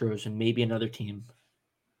Astros and maybe another team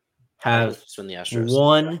have the Astros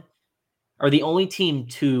one. Are the only team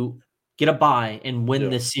to get a bye and win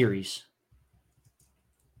this series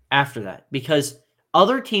after that. Because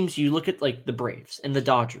other teams, you look at like the Braves and the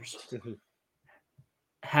Dodgers,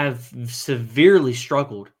 have severely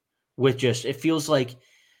struggled with just, it feels like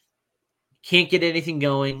can't get anything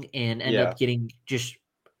going and end up getting just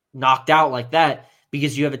knocked out like that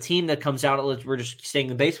because you have a team that comes out, we're just staying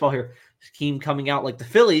in baseball here, team coming out like the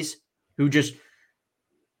Phillies who just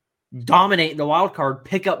dominate the wild card,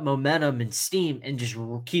 pick up momentum and steam, and just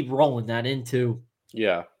keep rolling that into,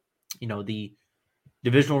 the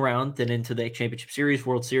divisional round, then into the championship series,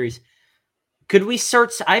 World Series. Could we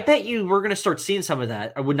start? I bet you we're going to start seeing some of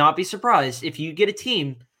that. I would not be surprised if you get a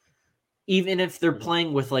team, even if they're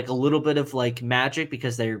playing with like a little bit of like magic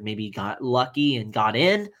because they maybe got lucky and got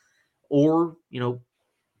in, or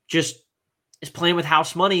just is playing with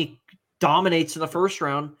house money, dominates in the first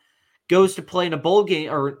round, goes to play in a bowl game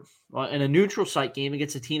or in a neutral site game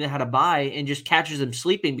against a team that had a bye and just catches them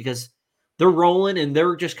sleeping because they're rolling and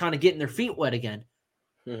they're just kind of getting their feet wet again.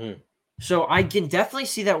 So I can definitely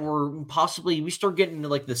see that we start getting into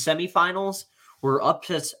like the semifinals where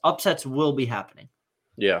upsets will be happening.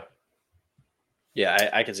 Yeah. Yeah,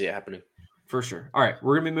 I can see it happening. For sure. All right,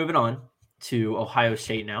 we're going to be moving on to Ohio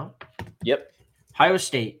State now. Yep. Ohio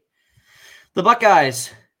State. The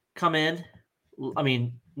Buckeyes come in. I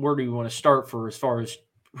mean, where do we want to start for as far as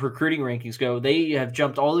recruiting rankings go? They have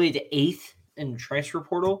jumped all the way to 8th in the transfer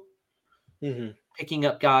portal, picking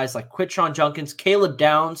up guys like Quinshon Judkins. Caleb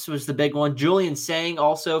Downs was the big one. Julian Sang,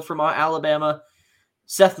 also from Alabama.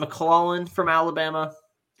 Seth McClellan from Alabama.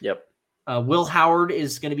 Yep. Will Howard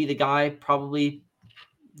is going to be the guy probably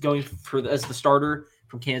going as the starter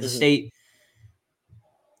from Kansas State.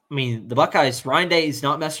 I mean, the Buckeyes, Ryan Day is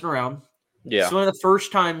not messing around. Yeah. It's one of the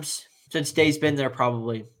first times since Day's been there,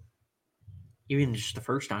 probably even just the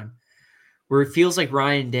first time, where it feels like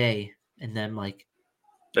Ryan Day and then like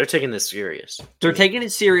they're taking this serious. They're taking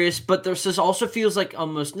it serious, but this also feels like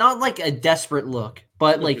almost not like a desperate look,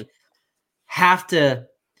 but like have to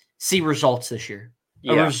see results this year.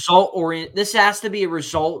 A result orient. This has to be a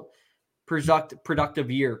result productive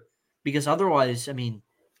year because otherwise, I mean,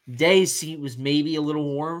 Day's seat was maybe a little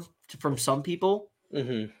warm from some people.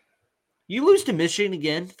 You lose to Michigan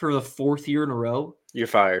again for the 4th year in a row. You're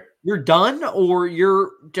fired. You're done, or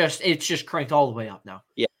it's just cranked all the way up now.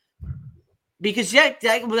 Yeah. Because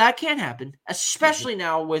that can't happen, especially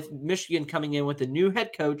now with Michigan coming in with a new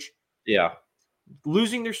head coach. Yeah.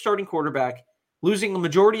 Losing their starting quarterback, losing the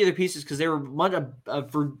majority of their pieces because they were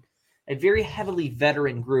for a very heavily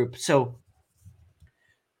veteran group. So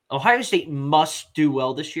Ohio State must do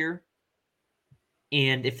well this year.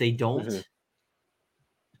 And if they don't,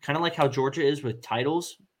 kind of like how Georgia is with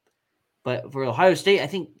titles, but for Ohio State, I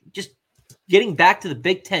think just getting back to the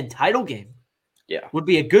Big Ten title game would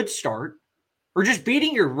be a good start, or just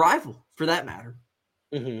beating your rival for that matter.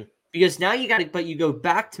 Because now you go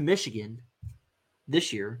back to Michigan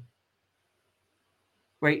this year.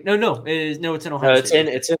 Right? No, it's in Ohio State.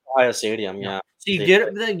 It's in Ohio Stadium, yeah. So you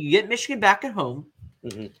get Michigan back at home.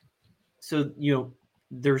 So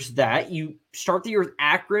there's that. You start the year with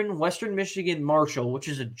Akron, Western Michigan, Marshall, which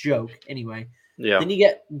is a joke anyway. Yeah. Then you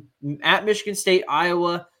get at Michigan State,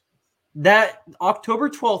 Iowa. That October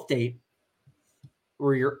 12th date,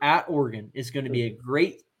 where you're at Oregon, is going to be a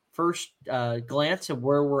great first glance of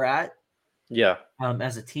where we're at. Yeah.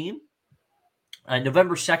 As a team.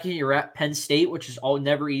 November 2nd, you're at Penn State, which is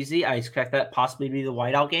never easy. I expect that possibly to be the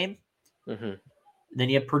whiteout game. Then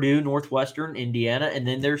you have Purdue, Northwestern, Indiana, and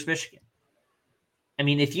then there's Michigan. I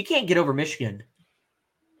mean, if you can't get over Michigan,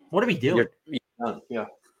 what are we doing? Yeah.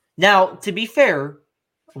 Now, to be fair,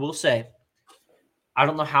 I will say, I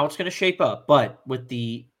don't know how it's going to shape up, but with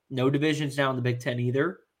the no divisions now in the Big Ten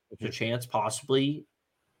either, there's a chance possibly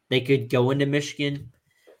they could go into Michigan.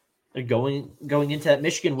 They're going into that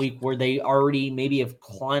Michigan week where they already maybe have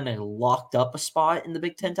kind of locked up a spot in the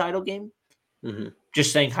Big Ten title game.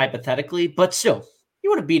 Just saying hypothetically, but still, you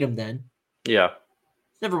want to beat them then. Yeah.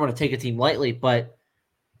 Never want to take a team lightly, but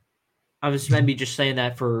I was maybe just saying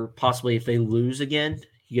that for possibly if they lose again,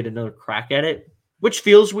 you get another crack at it, which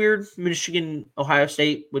feels weird. Michigan, Ohio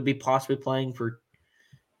State would be possibly playing for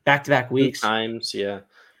back-to-back weeks. 2 times, yeah.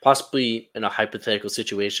 Possibly in a hypothetical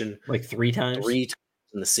situation. Like 3 times? 3 times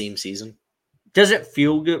in the same season. Does it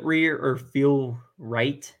feel good or feel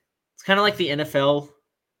right? It's kind of like the NFL at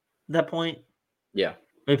that point. Yeah.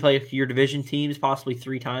 They play your division teams possibly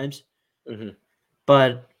 3 times.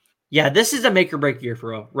 But, yeah, this is a make-or-break year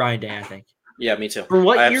for Ryan Day, I think. Yeah, me too. For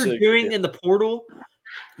what you're doing in the portal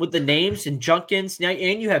with the names and Junkins, now,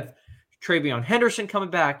 and you have Travion Henderson coming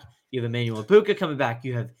back. You have Emmanuel Abuka coming back.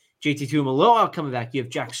 You have JT Tuimoloau coming back. You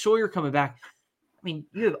have Jack Sawyer coming back. I mean,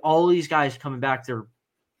 you have all these guys coming back. They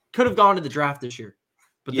could have gone to the draft this year,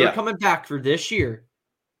 but they're coming back for this year.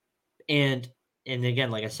 And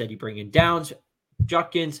again, like I said, you bring in Downs,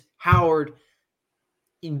 Junkins, Howard.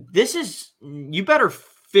 You better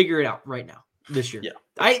figure it out right now this year. Yeah.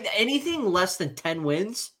 Anything less than 10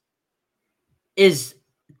 wins is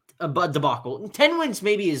a debacle. 10 wins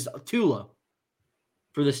maybe is too low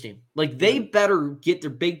for this team. Like, they better get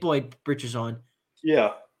their big boy britches on.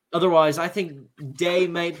 Yeah. Otherwise, I think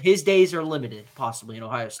his days are limited, possibly in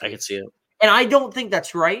Ohio State. I can see it. And I don't think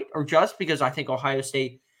that's right or just, because I think Ohio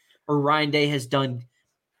State or Ryan Day has done,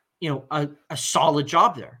 a solid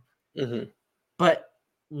job there. But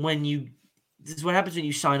this is what happens when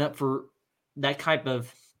you sign up for that type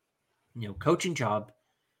of, coaching job,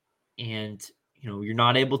 and you're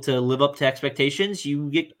not able to live up to expectations, you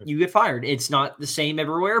get fired. It's not the same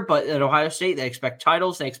everywhere, but at Ohio State, they expect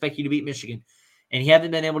titles. They expect you to beat Michigan, and you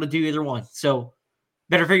haven't been able to do either one. So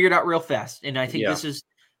better figure it out real fast. And I think this is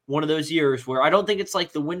one of those years where I don't think it's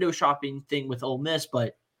like the window shopping thing with Ole Miss,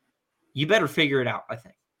 but you better figure it out, I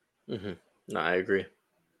think. No, I agree.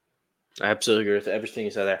 I absolutely agree with everything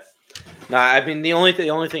you said there. No, I mean, the only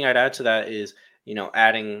thing I'd add to that is,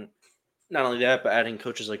 adding not only that, but adding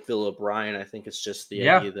coaches like Bill O'Brien. I think it's just the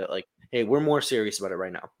idea that, like, hey, we're more serious about it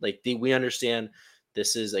right now. Like, we understand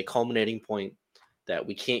this is a culminating point that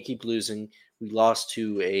we can't keep losing. We lost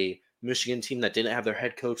to a Michigan team that didn't have their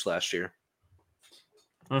head coach last year.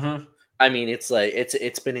 I mean, it's like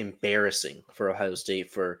it's been embarrassing for Ohio State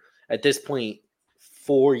for, at this point,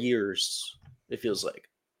 4 years. It feels like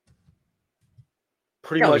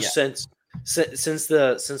pretty much since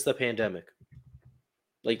the pandemic,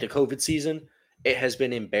 like the COVID season, it has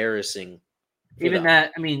been embarrassing. Even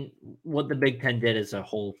that, I mean, what the Big Ten did as a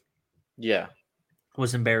whole,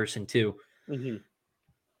 was embarrassing too.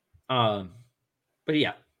 But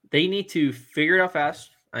yeah, they need to figure it out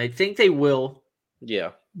fast. I think they will.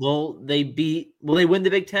 Yeah. Will they win the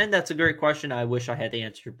Big Ten? That's a great question. I wish I had the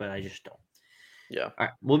answer, but I just don't. Yeah. All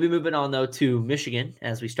right. We'll be moving on, though, to Michigan.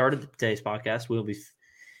 As we started today's podcast, we'll be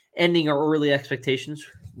ending our early expectations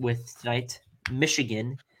with tonight.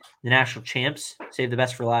 Michigan, the national champs. Save the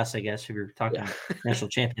best for last, I guess, if you're talking national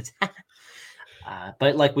champions.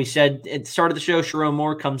 But like we said at the start of the show, Sharon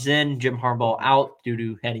Moore comes in, Jim Harbaugh out due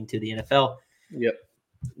to heading to the NFL. Yep.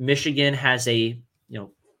 Michigan has a,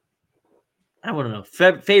 I don't know,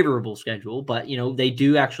 favorable schedule, but, they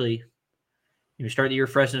do actually, start the year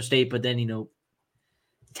Fresno State, but then,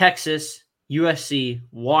 Texas, USC,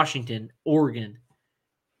 Washington, Oregon,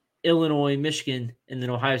 Illinois, Michigan, and then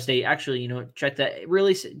Ohio State. Actually, check that.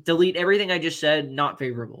 Really delete everything I just said. Not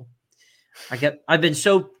favorable. I've been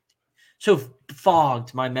so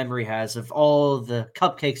fogged. My memory has of all of the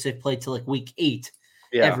cupcakes they've played till like week 8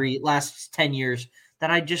 every last 10 years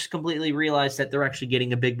that I just completely realized that they're actually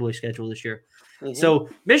getting a big boy schedule this year. Mm-hmm. So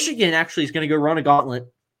Michigan actually is going to go run a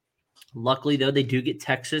gauntlet. Luckily, though, they do get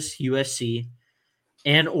Texas, USC,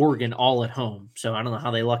 and Oregon all at home. So I don't know how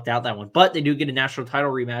they lucked out that one. But they do get a national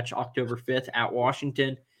title rematch October 5th at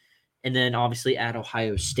Washington, and then obviously at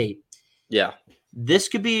Ohio State. Yeah. This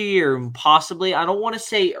could be, or possibly, I don't want to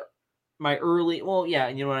say my early, well, yeah,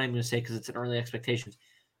 you know what I'm going to say because it's an early expectations.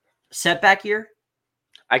 Setback year?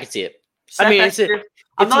 I can see it.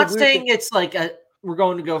 I'm not saying it's like we're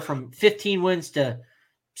going to go from 15 wins to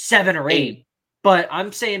 7 or 8. But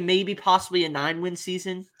I'm saying maybe possibly a 9-win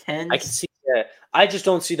season, 10. I can see that. I just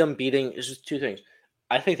don't see them beating. It's just two things.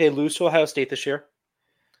 I think they lose to Ohio State this year,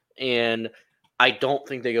 and I don't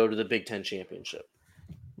think they go to the Big Ten championship.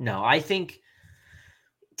 No, I think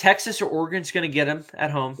Texas or Oregon's going to get them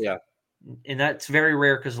at home. Yeah. And that's very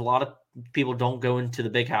rare because a lot of people don't go into the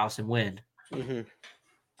big house and win.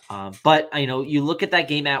 Mm-hmm. But, you look at that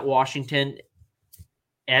game at Washington,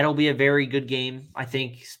 it'll be a very good game, I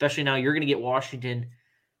think, especially now you're going to get Washington,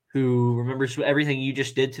 who remembers everything you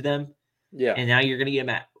just did to them. Yeah. And now you're going to get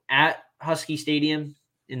them at Husky Stadium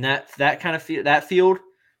in that kind of that field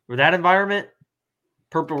or that environment.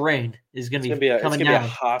 Purple Rain is going to be coming down. It's going to be a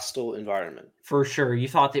hostile environment. For sure. You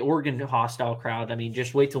thought the Oregon hostile crowd. I mean,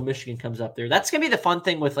 just wait till Michigan comes up there. That's going to be the fun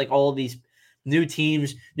thing with like all of these new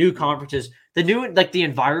teams, new conferences. The new, like the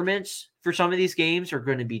environments for some of these games are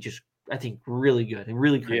going to be just, I think, really good and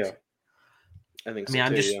really crazy. Yeah. I think so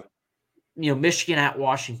too, Michigan at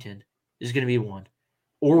Washington is going to be one.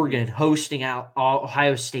 Oregon hosting out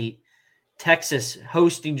Ohio State. Texas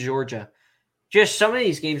hosting Georgia. Just some of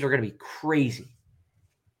these games are going to be crazy.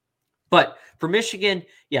 But for Michigan,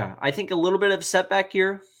 yeah, I think a little bit of a setback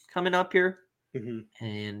here coming up here. Mm-hmm.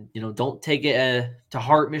 And, don't take it to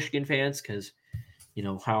heart, Michigan fans, because,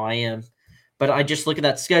 how I am. But I just look at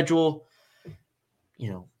that schedule,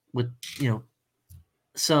 with,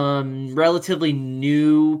 some relatively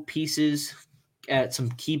new pieces at some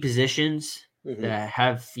key positions that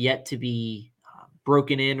have yet to be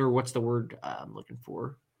broken in, or what's the word I'm looking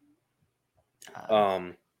for?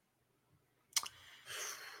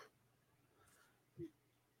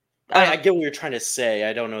 I get what you're trying to say.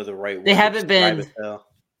 I don't know the right word. They haven't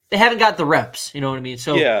got the reps. You know what I mean?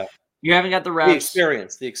 So yeah, you haven't got the reps. The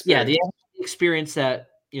experience. Yeah, the experience that,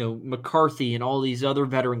 McCarthy and all these other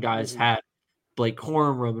veteran guys had. Blake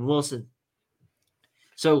Corum, Roman Wilson.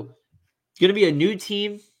 So going to be a new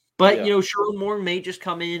team. But, Sherrone Moore may just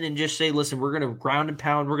come in and just say, listen, we're going to ground and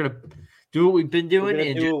pound. We're going to do what we've been doing.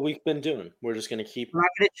 We're just going to keep. We're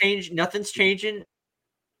not going to change. Nothing's changing.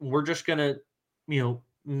 We're just going to,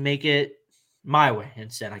 make it my way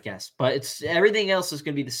instead, I guess. But everything else is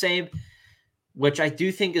going to be the same, which I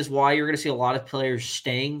do think is why you're going to see a lot of players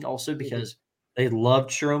staying also because they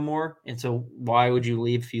loved Sherrone Moore. And so why would you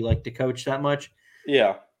leave if you like to coach that much?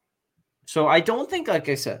 Yeah. So I don't think, like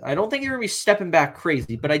I said, I don't think you're going to be stepping back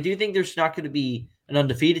crazy, but I do think there's not going to be an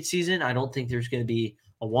undefeated season. I don't think there's going to be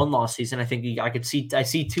a 1-loss season. I think I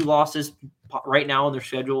see 2 losses right now on their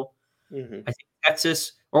schedule. Mm-hmm. I think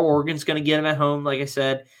Texas or Oregon's going to get them at home, like I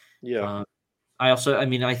said. Yeah. I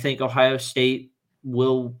think Ohio State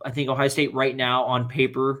right now on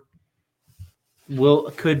paper will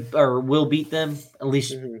beat them, at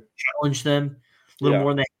least challenge them a little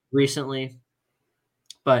more than they have recently.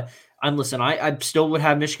 But I still would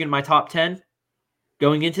have Michigan in my top 10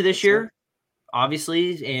 going into this year,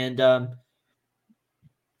 obviously. And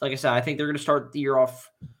like I said, I think they're going to start the year off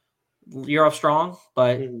strong,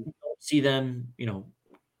 but don't see them,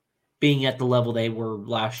 being at the level they were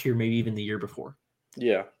last year, maybe even the year before.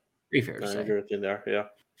 Yeah. Pretty fair to say. I agree with you there, yeah.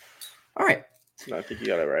 All right. No, I think you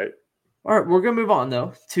got it right. All right, we're going to move on,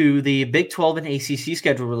 though, to the Big 12 and ACC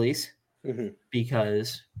schedule release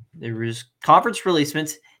because there was conference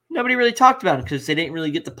releasements. Nobody really talked about it because they didn't really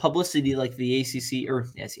get the publicity like the ACC or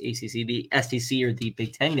the SEC or the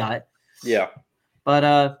Big 10 got. Yeah.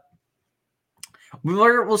 But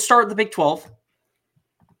we'll start with the Big 12.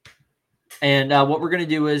 And what we're going to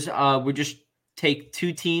do is we just take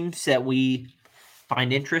 2 teams that we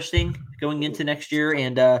find interesting going into next year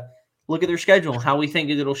and look at their schedule, how we think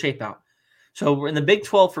it'll shape out. So in the Big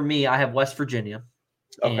 12 for me, I have West Virginia.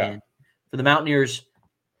 Okay. And for the Mountaineers,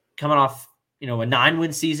 coming off, a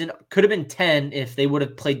 9-win season, could have been 10 if they would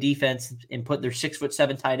have played defense and put their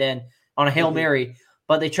 6'7" tight end on a Hail Mary,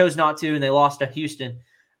 but they chose not to and they lost to Houston.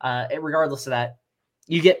 Regardless of that,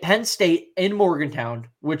 You get Penn State in Morgantown,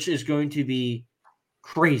 which is going to be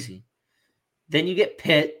crazy. Then you get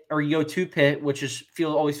Pitt, or you go to Pitt, which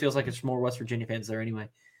always feels like it's more West Virginia fans there anyway.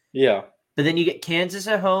 Yeah. But then you get Kansas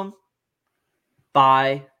at home,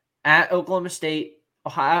 at Oklahoma State,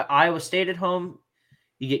 Iowa State at home.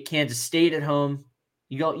 You get Kansas State at home.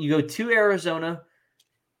 You go to Arizona,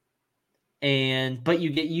 but you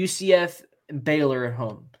get UCF and Baylor at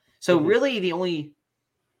home. So really the only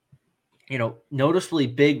noticeably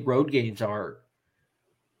big road games are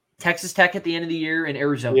Texas Tech at the end of the year and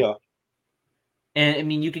Arizona. Yeah. And I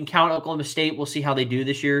mean, you can count Oklahoma State. We'll see how they do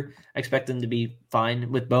this year. I expect them to be fine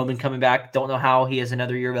with Bowman coming back. Don't know how he has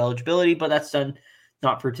another year of eligibility, but that's done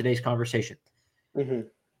not for today's conversation. Mm-hmm.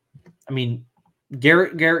 I mean,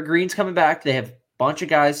 Garrett Green's coming back. They have a bunch of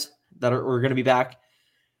guys that are going to be back.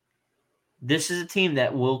 This is a team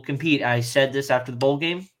that will compete. I said this after the bowl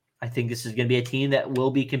game. I think this is going to be a team that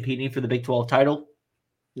will be competing for the Big 12 title.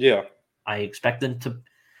 Yeah. I expect them to.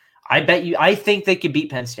 I think they could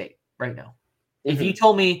beat Penn State right now. If you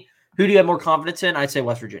told me who do you have more confidence in, I'd say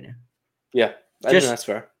West Virginia. Yeah, I think that's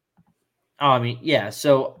fair. I mean, yeah.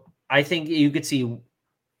 So I think you could see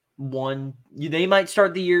one. They might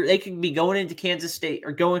start the year. They could be going into Kansas State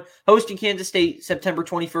or hosting Kansas State September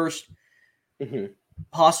 21st,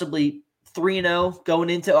 possibly 3-0 going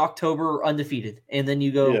into October undefeated, and then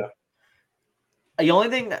you go. Yeah. The only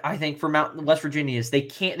thing that I think for West Virginia is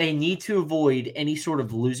they need to avoid any sort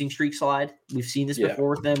of losing streak slide. We've seen this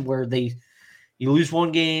before with them where you lose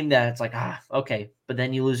one game that's like, okay, but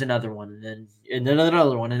then you lose another one and then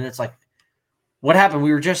another one. And it's like, what happened?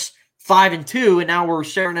 We were just 5-2 and now we're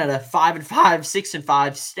staring at a 5-5,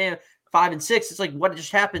 6-5, 5-6. It's like, what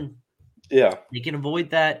just happened? Yeah. They can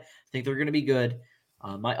avoid that. I think they're going to be good.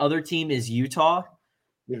 My other team is Utah.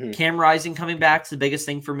 Cam Rising coming back is the biggest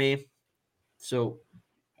thing for me. So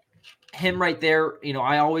him right there,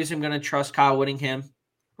 I always am going to trust Kyle Whittingham,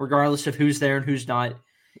 regardless of who's there and who's not.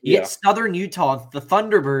 You get Southern Utah, the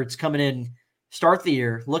Thunderbirds coming in, start the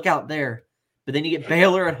year. Look out there. But then you get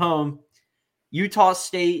Baylor at home, Utah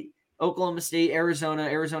State, Oklahoma State,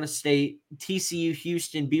 Arizona State, TCU,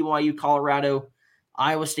 Houston, BYU, Colorado,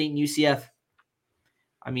 Iowa State, and UCF.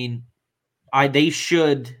 I mean,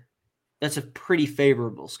 that's a pretty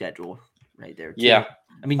favorable schedule right there, too. Yeah.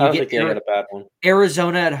 I mean, I don't think they got a bad one.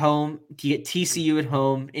 Arizona at home, you get TCU at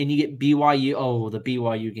home, and you get BYU. Oh, the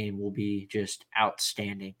BYU game will be just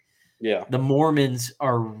outstanding. Yeah. The Mormons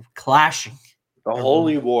are clashing. The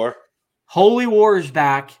Holy War. Holy War is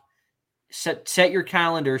back. Set your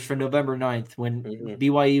calendars for November 9th when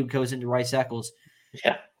BYU goes into Rice-Eccles.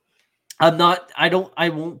 Yeah. I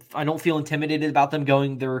don't feel intimidated about them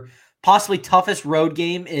going. Their possibly toughest road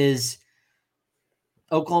game is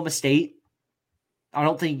Oklahoma State. I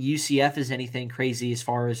don't think UCF is anything crazy as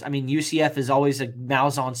far as, UCF is always a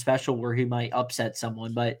Malzahn special where he might upset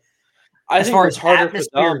someone, but as far as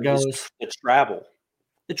atmosphere goes,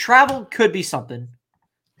 the travel could be something.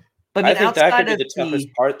 But I think that could be the toughest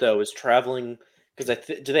part, though, is traveling, because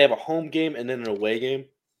do they have a home game and then an away game?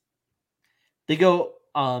 They go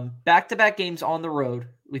back-to-back games on the road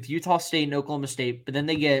with Utah State and Oklahoma State, but then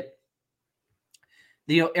they get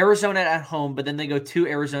Arizona at home, but then they go to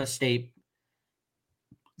Arizona State.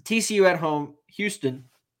 TCU at home, Houston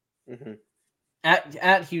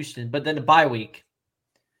at Houston, but then a bye week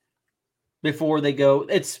before they go.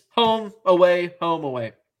 It's home, away.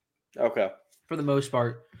 Okay. For the most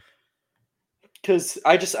part. Because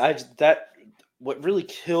what really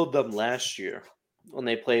killed them last year when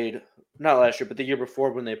they played, not last year, but the year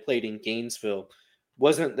before when they played in Gainesville,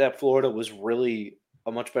 wasn't that Florida was really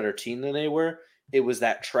a much better team than they were. It was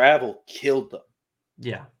that travel killed them.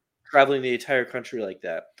 Yeah. Traveling the entire country like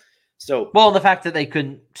that. So, well, the fact that they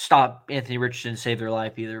couldn't stop Anthony Richardson save their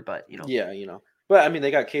life either, but yeah, but they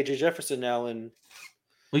got KJ Jefferson now, and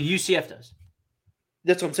UCF does.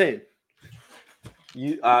 That's what I'm saying.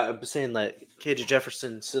 I'm saying that KJ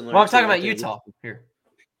Jefferson similar. Well, I'm talking about Utah here.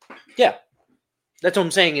 Yeah, that's what I'm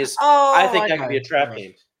saying. I think that could be a trap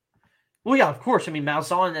game. Well, yeah, of course.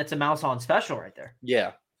 Malzahn. That's a Malzahn special right there.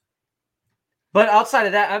 Yeah. But outside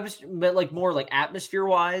of that, more like atmosphere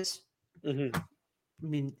wise. It's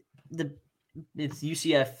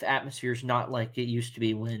UCF atmosphere is not like it used to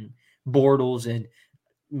be when Bortles and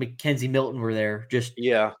Mackenzie Milton were there. Just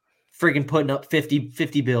freaking putting up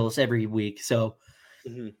 50 bills every week. So,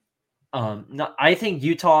 I think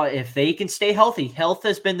Utah, if they can stay healthy, health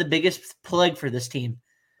has been the biggest plague for this team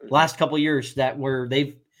last couple of years. Where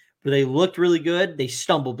they looked really good, they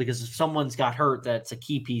stumbled because if someone's got hurt, that's a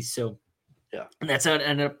key piece. So. Yeah, and that's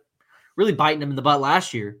ended up really biting them in the butt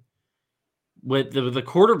last year with the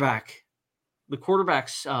quarterback. The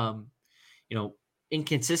quarterbacks,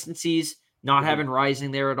 inconsistencies, not having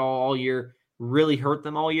Rising there at all year really hurt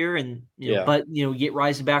them all year. And but get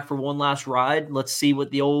Rising back for one last ride. Let's see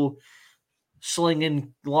what the old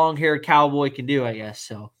slinging long-haired cowboy can do, I guess.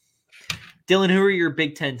 So, Dylan, who are your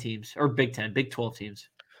Big 10 teams or Big 12 teams?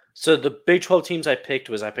 So the Big 12 teams I picked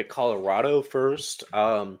Colorado first.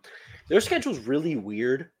 Their schedule's really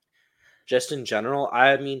weird, just in general.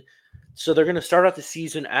 I mean, so they're going to start out the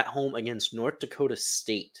season at home against North Dakota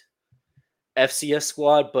State. FCS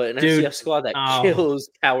squad, but an FCS squad that kills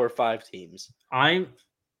Power 5 teams. I'm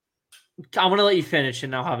going to let you finish,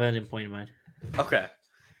 and I'll have an endpoint in mind. Okay.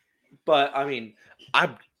 But, I mean, I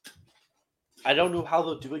don't know how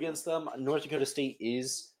they'll do against them. North Dakota State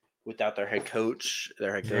is without their head coach.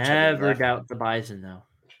 Never doubt the Bison, though.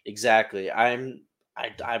 Exactly. I mean,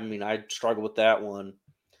 I struggle with that one.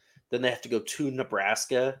 Then they have to go to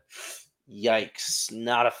Nebraska. Yikes.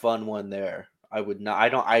 Not a fun one there. I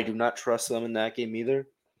do not trust them in that game either.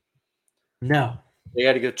 No. They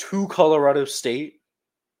got to go to Colorado State.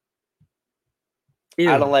 Ew.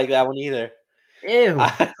 I don't like that one either. Ew.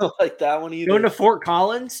 I don't like that one either. Going to Fort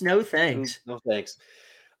Collins? No thanks. No thanks.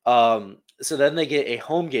 So then they get a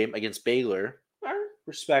home game against Baylor.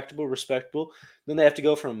 Respectable. Then they have to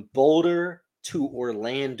go from Boulder to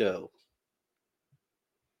Orlando.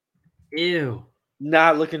 Ew.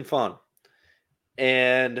 Not looking fun.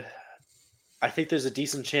 And I think there's a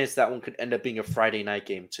decent chance that one could end up being a Friday night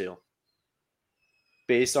game too.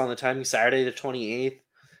 Based on the timing, Saturday the 28th, I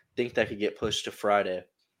think that could get pushed to Friday.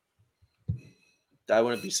 I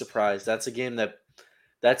wouldn't be surprised. That's a game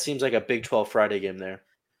that seems like a Big 12 Friday game there.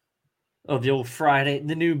 Oh, the old Friday,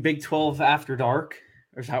 the new Big 12 After Dark?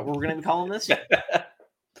 Or is that what we're going to be calling this?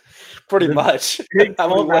 Pretty much.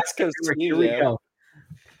 I'm on West Coast Here we go.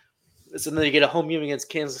 So then they get a home game against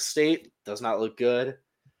Kansas State. Does not look good.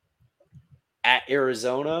 At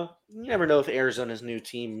Arizona. You never know if Arizona's new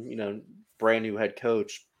team, brand new head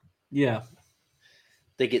coach. Yeah.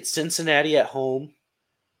 They get Cincinnati at home.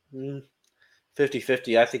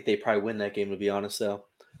 50-50. I think they probably win that game, to be honest, though.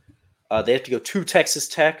 They have to go to Texas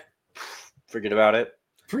Tech. Forget about it.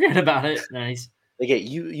 Nice. They get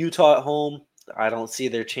Utah at home. I don't see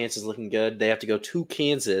their chances looking good. They have to go to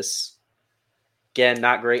Kansas. Again,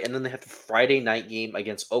 not great. And then they have the Friday night game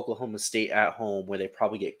against Oklahoma State at home where they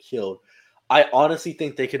probably get killed. I honestly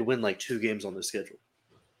think they could win like 2 games on the schedule.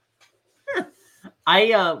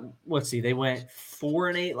 Let's see. They went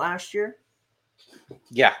 4-8 last year.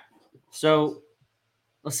 Yeah. So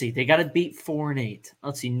let's see. They got to beat 4-8.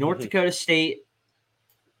 Let's see. North Dakota State,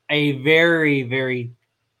 a very, very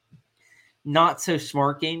not so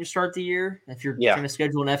smart game to start the year. If you're going to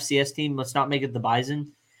schedule an FCS team, let's not make it the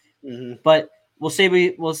Bison. But we'll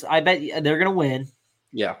say I bet they're going to win.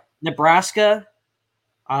 Yeah. Nebraska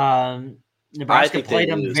played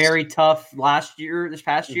them very tough this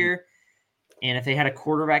past year. And if they had a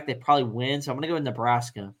quarterback, they'd probably win. So I'm going to go with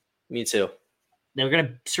Nebraska. Me too. They're going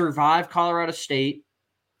to survive Colorado State.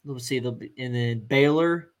 Let's see. And then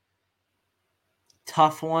Baylor.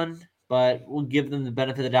 Tough one, but we'll give them the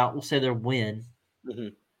benefit of the doubt. We'll say they'll win.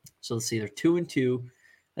 So let's see. They're 2-2.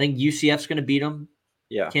 I think UCF's going to beat them.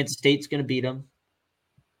 Yeah. Kansas State's going to beat them.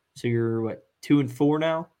 So you're 2-4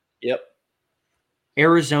 now? Yep.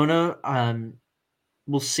 Arizona,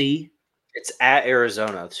 we'll see. It's at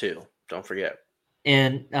Arizona too. Don't forget.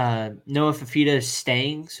 And Noah Fifita is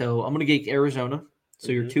staying, so I'm going to get Arizona.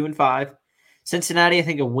 So you're 2-5. Cincinnati, I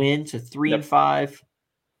think a win, so 3-5.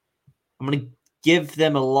 I'm going to give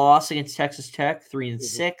them a loss against Texas Tech,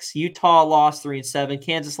 3-6. Utah lost 3-7.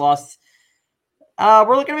 Kansas lost. We're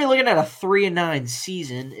going to be looking at a 3-9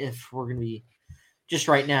 season if we're going to be just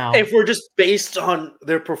right now. If we're just based on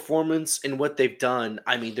their performance and what they've done,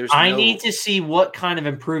 I mean, I need to see what kind of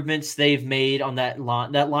improvements they've made on that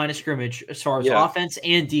line of scrimmage as far as offense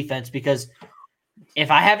and defense, because if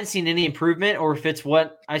I haven't seen any improvement or if it's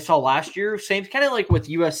what I saw last year, same kind of like with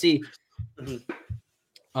USC,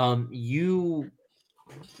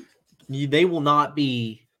 they will not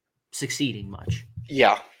be succeeding much.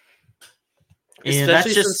 Yeah. And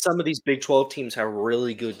especially since some of these Big 12 teams have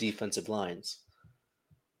really good defensive lines.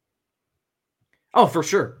 Oh, for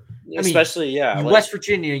sure. Especially, West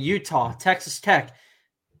Virginia, Utah, Texas Tech,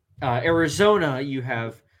 Arizona, you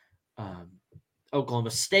have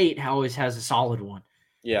Oklahoma State always has a solid one.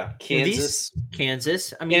 Yeah, Kansas.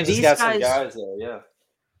 Kansas. I mean, Kansas these got guys, some guys there, yeah.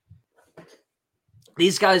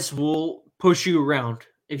 These guys will push you around.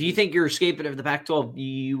 If you think you're escaping of the Pac-12,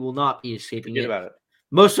 you will not be escaping Forget about it.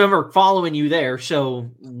 Most of them are following you there.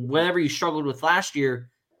 So whatever you struggled with last year,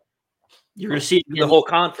 you're going to see the whole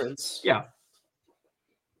conference. Yeah.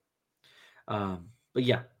 But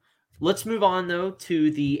yeah, let's move on though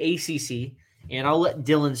to the ACC, And I'll let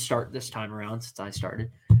Dylan start this time around since I started.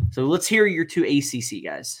 So let's hear your two ACC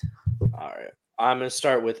guys. All right. I'm going to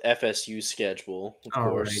start with FSU's schedule. Of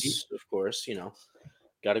Alrighty. course,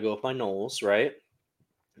 got to go with my Noles, right?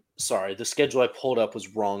 Sorry, the schedule I pulled up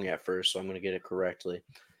was wrong at first, so I'm going to get it correctly.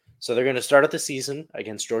 So they're going to start out the season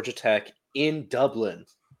against Georgia Tech in Dublin.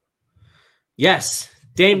 Yes.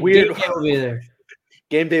 Game day will be there.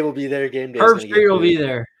 Game day will be there. Game day. Herb Street will be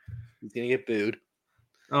there. He's going to get booed.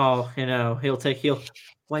 Oh, he'll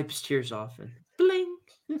wipe his tears off and bling.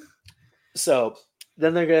 So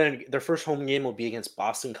then their first home game will be against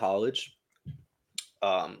Boston College.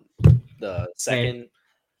 The second,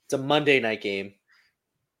 it's a Monday night game.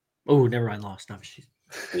 Oh, never mind. Lost. No,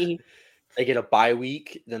 They get a bye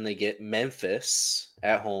week. Then they get Memphis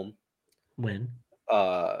at home. Win.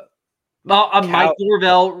 A Mike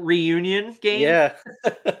Norvell reunion game. Yeah.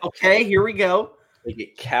 Okay, here we go. They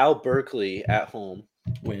get Cal Berkeley at home.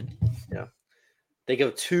 Win. Yeah. They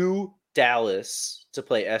go to Dallas to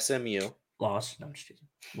play SMU. Loss. No, I'm just kidding.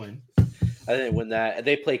 Win. I think they win that.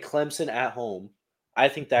 They play Clemson at home. I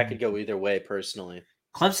think that could go either way, personally.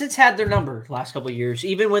 Clemson's had their number last couple of years.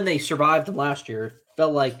 Even when they survived last year, it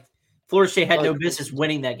felt like Florida State had no business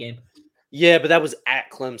winning that game. Yeah, but that was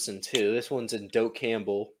at Clemson, too. This one's in Doak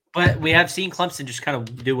Campbell. But we have seen Clemson just kind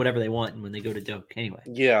of do whatever they want when they go to Doak anyway.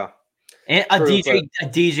 Yeah. And a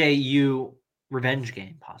DJU revenge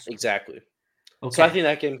game, possibly. Exactly. Okay. So I think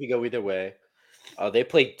that game could go either way. They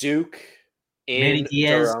play Duke in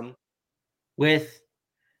Durham. With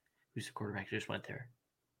who's the quarterback who just went there?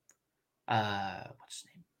 What's his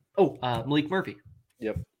name? Oh, Malik Murphy.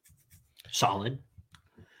 Yep. Solid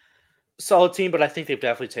team, but I think they've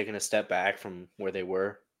definitely taken a step back from where they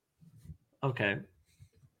were. Okay.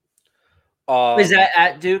 Is that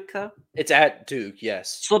at Duke, though? It's at Duke,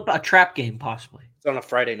 yes. Slip a trap game, possibly. It's on a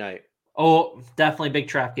Friday night. Oh, definitely a big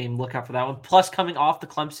trap game. Look out for that one. Plus, coming off the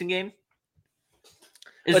Clemson game.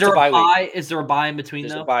 Is there a bye? Is there a bye in between,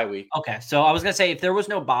 There's though? a bye week. Okay, so I was going to say, if there was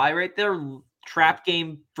no bye right there, trap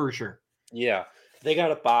game for sure. Yeah, they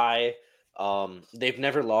got a bye. They've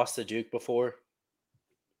never lost to Duke before.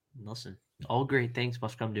 Listen, all great things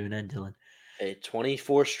must come to an end, Dylan.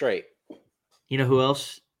 24 straight. You know who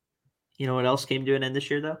else? You know what else came to an end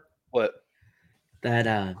this year, though? What?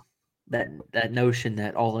 That notion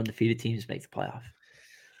that all undefeated teams make the playoff.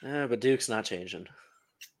 But Duke's not changing.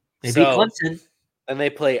 They beat Clemson. And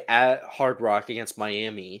they play at Hard Rock against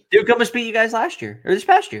Miami. Duke almost beat you guys last year or this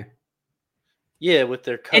past year. Yeah, with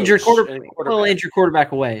their coach. Injured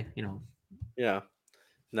quarterback away. Yeah.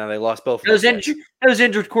 Now they lost both. Those injured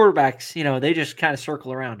quarterbacks. They just kind of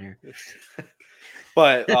circle around here.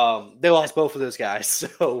 But they lost both of those guys.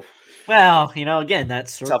 So, well, again,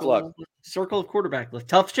 that's tough luck. Circle of quarterback.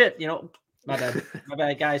 Tough shit. My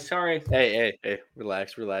bad, guys. Sorry. Hey,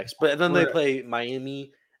 relax. But then they play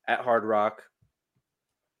Miami at Hard Rock.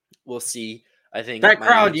 We'll see. I think that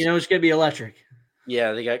crowd, is going to be electric.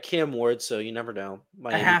 Yeah, they got Cam Ward, so you never know.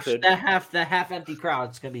 That half empty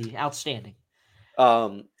crowd is going to be outstanding.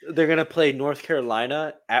 They're going to play North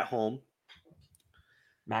Carolina at home.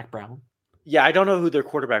 Mac Brown. Yeah, I don't know who their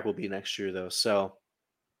quarterback will be next year, though. So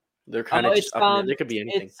they're kind of just up in there. It could be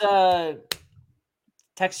anything. It's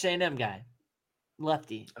Texas A&M guy,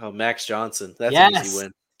 lefty. Oh, Max Johnson. That's an easy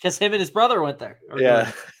win. Because him and his brother went there.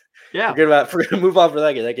 Yeah. Forget to move on for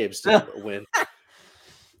that game. That game's still a win.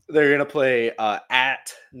 They're going to play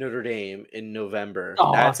at Notre Dame in November.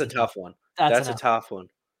 Oh, that's a tough one. That's a tough one.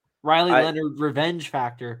 Riley Leonard revenge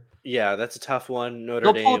factor. Yeah, that's a tough one.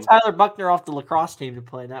 They'll pull Tyler Buckner off the lacrosse team to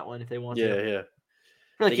play in that one if they want to. Yeah.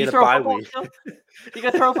 Like, you throw football still? You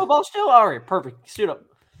got to throw football still? All right, perfect. Suit up.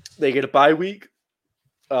 They get a bye week,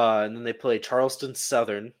 and then they play Charleston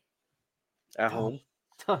Southern at home.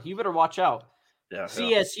 You better watch out. Yeah,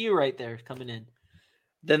 CSU right there coming in.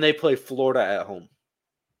 Then they play Florida at home.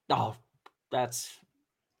 Oh, that's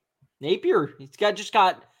Napier. He's just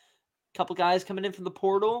got a couple guys coming in from the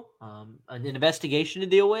portal, an investigation to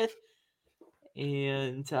deal with,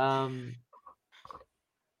 and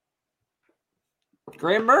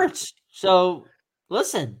Graham Mertz. So,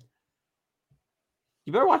 listen,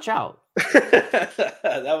 you better watch out.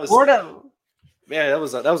 That was Florida. Man, that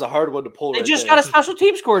was a hard one to pull. They just got a special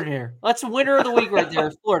teams coordinator. That's the winner of the week right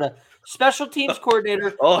there, Florida. Special teams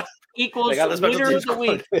coordinator equals winner of the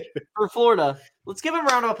week for Florida. Let's give him a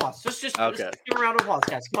round of applause. Just give him a round of applause,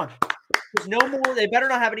 guys. Come on. There's no more. They better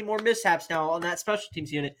not have any more mishaps now on that special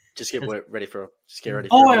teams unit. Just get ready for.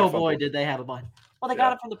 Boy, did they have a bunch. Well, they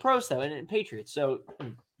got it from the pros though, and Patriots, so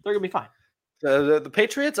they're gonna be fine. The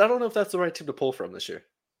Patriots. I don't know if that's the right team to pull from this year.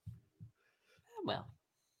 Well,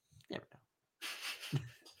 never know.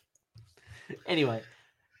 Anyway,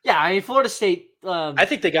 Yeah, I mean, Florida State. I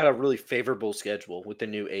think they got a really favorable schedule with the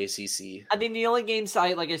new ACC. I mean, the only games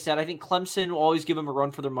like I said, I think Clemson will always give them a run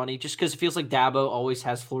for their money, just because it feels like Dabo always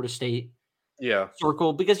has Florida State Yeah.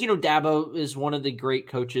 circle, because Dabo is one of the great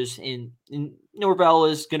coaches, and Norvell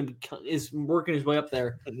is working his way up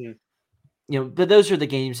there. Mm-hmm. But those are the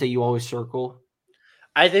games that you always circle.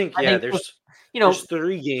 I think there's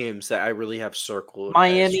 3 games that I really have circled.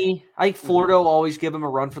 Miami. I think Florida will always give them a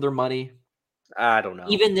run for their money. I don't know.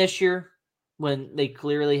 Even this year, when they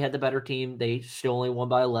clearly had the better team, they still only won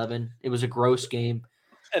by 11. It was a gross game.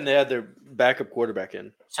 And they had their backup quarterback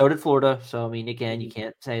in. So did Florida. So, I mean, again, you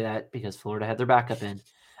can't say that because Florida had their backup in.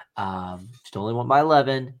 Still only won by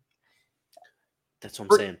 11. That's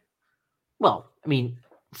what I'm saying. Well, I mean,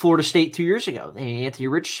 Florida State 2 years ago, Anthony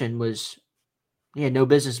Richardson he had no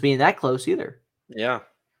business being that close either. Yeah.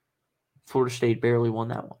 Florida State barely won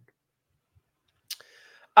that one.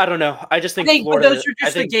 I don't know. I just think Florida. Those are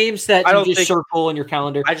just the games that you just circle in your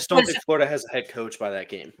calendar. I just don't think Florida has a head coach by that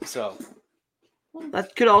game. So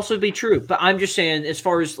that could also be true. But I'm just saying, as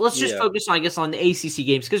far as let's just focus, I guess, on the ACC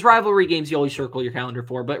games, because rivalry games you always circle your calendar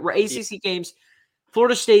for. But ACC games,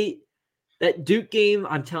 Florida State, that Duke game,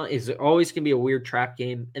 I'm telling you, is always going to be a weird trap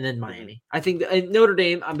game. And then Miami. I think Notre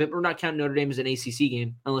Dame, we're not counting Notre Dame as an ACC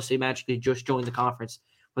game unless they magically just joined the conference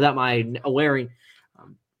without my awaring.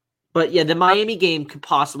 But yeah, the Miami game could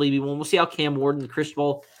possibly be one. We'll see how Cam Ward and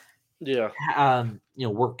Cristobal,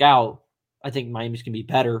 work out. I think Miami's gonna be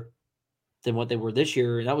better than what they were this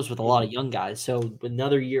year, and that was with a lot of young guys. So with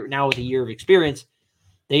another year now, with a year of experience,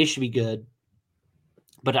 they should be good.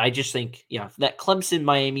 But I just think, that Clemson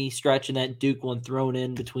Miami stretch and that Duke one thrown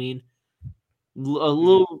in between, a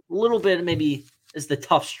little bit maybe is the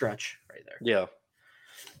tough stretch right there. Yeah.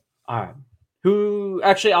 All right. Who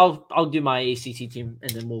actually? I'll do my ACC team,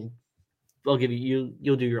 and then I'll give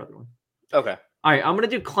you'll do your other one. Okay. All right. I'm gonna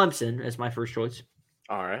do Clemson as my first choice.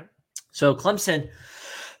 All right. So Clemson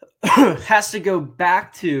has to go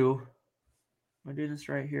back to. Am I doing this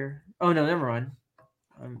right here? Oh no, never mind.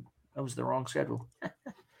 That was the wrong schedule.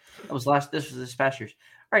 This was this past year's.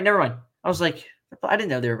 All right, never mind. I was like, I didn't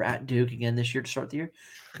know they were at Duke again this year to start the year.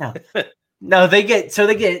 No, they get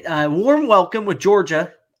a warm welcome with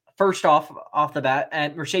Georgia. First off the bat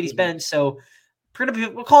at Mercedes-Benz. So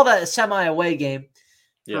we'll call that a semi-away game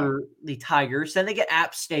for the Tigers. Then they get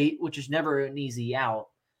App State, which is never an easy out.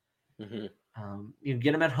 Mm-hmm. You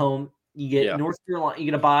get them at home. You get North Carolina. You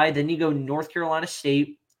get a bye. Then you go North Carolina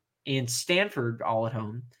State and Stanford all at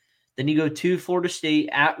home. Then you go to Florida State,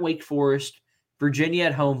 at Wake Forest, Virginia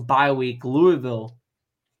at home, bye week, Louisville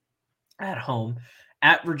at home,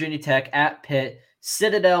 at Virginia Tech, at Pitt,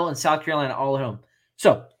 Citadel, and South Carolina all at home.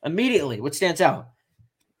 So immediately, what stands out?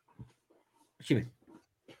 Excuse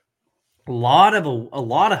me. A lot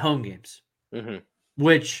of home games,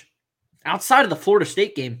 which outside of the Florida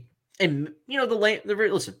State game, and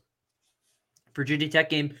listen, Virginia Tech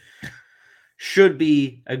game should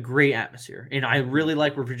be a great atmosphere, and I really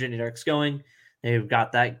like where Virginia Tech's going. They've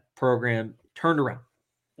got that program turned around.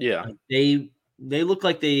 Yeah, they look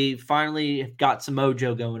like they finally have got some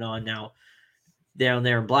mojo going on now down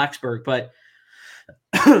there in Blacksburg, but.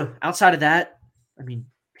 Outside of that, I mean,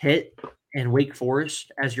 Pitt and Wake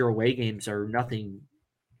Forest as your away games are nothing.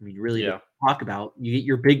 I mean, really to talk about. You get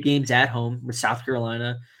your big games at home with South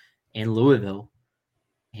Carolina and Louisville,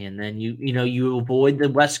 and then you avoid the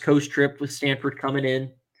West Coast trip with Stanford coming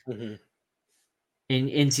in, and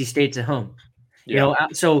NC State's at home.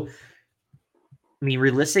 So I mean,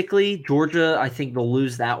 realistically, Georgia, I think they'll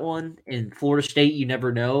lose that one, and Florida State, you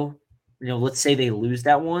never know. Let's say they lose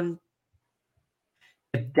that one.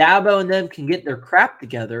 If Dabo and them can get their crap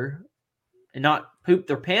together and not poop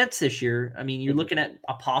their pants this year, I mean, you're looking at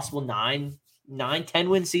a possible 9-10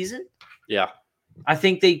 win season. Yeah. I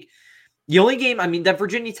think the only game, I mean, that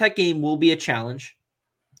Virginia Tech game will be a challenge.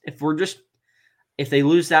 If they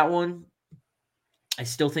lose that one, I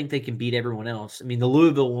still think they can beat everyone else. I mean, the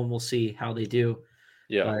Louisville one, we'll see how they do.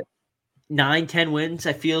 Yeah. But 9-10 wins,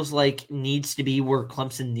 I feels like needs to be where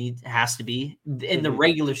Clemson has to be in the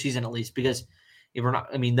regular season, at least, because if we're not,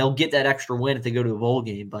 I mean, they'll get that extra win if they go to a bowl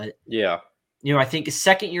game. But I think his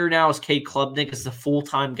second year now is Cade Klubnik is the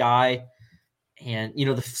full-time guy, and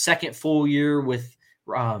the second full year with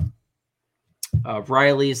Riley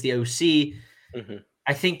as the OC.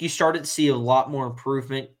 I think you started to see a lot more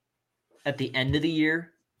improvement at the end of the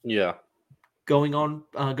year. Yeah, going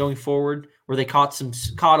forward, where they caught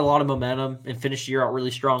a lot of momentum and finished the year out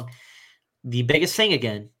really strong. The biggest thing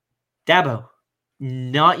again, Dabo.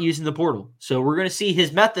 Not using the portal. So we're going to see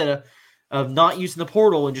his method of not using the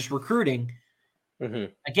portal and just recruiting.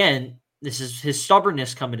 Again, this is his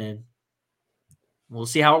stubbornness coming in. We'll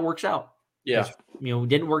see how it works out. Yeah. It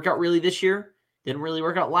didn't work out really this year. Didn't really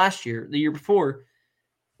work out last year, the year before.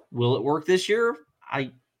 Will it work this year?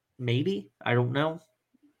 Maybe. I don't know.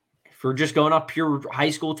 If we're just going off pure high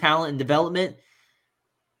school talent and development,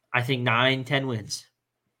 I think 9-10 wins.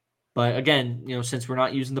 But again, since we're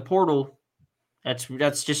not using the portal, that's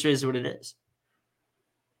just is what it is.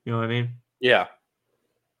 You know what I mean? Yeah.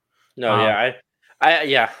 No, I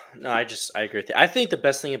agree with you. I think the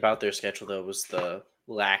best thing about their schedule though was the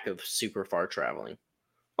lack of super far traveling.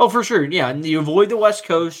 Oh, for sure. Yeah. And you avoid the West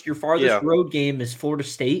Coast. Your farthest road game is Florida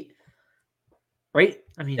State. Right?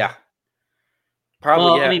 I mean, yeah.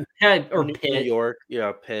 Probably, or Pitt. New York.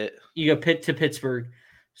 Yeah, Pitt. You go Pitt to Pittsburgh.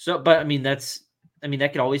 So, but that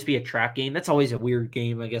could always be a trap game. That's always a weird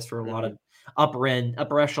game, I guess, for a lot of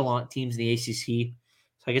upper echelon teams in the ACC.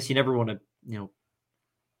 So I guess you never want to,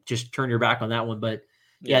 just turn your back on that one. But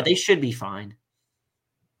yeah, they should be fine.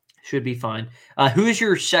 Should be fine. Who is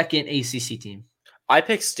your second ACC team? I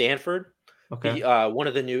picked Stanford. Okay. One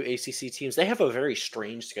of the new ACC teams. They have a very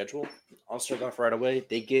strange schedule. I'll start off right away.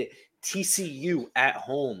 They get TCU at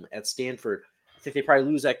home at Stanford. I think they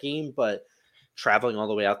probably lose that game, but traveling all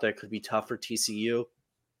the way out there could be tough for TCU.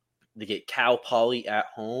 They get Cal Poly at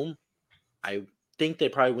home. I think they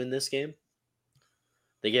probably win this game.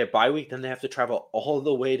 They get a bye week, then they have to travel all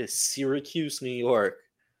the way to Syracuse, New York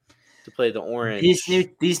to play the Orange.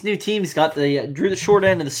 These new teams got drew the short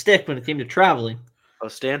end of the stick when it came to traveling. Oh,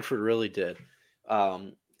 Stanford really did.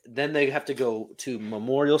 Then they have to go to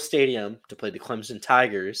Memorial Stadium to play the Clemson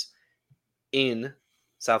Tigers in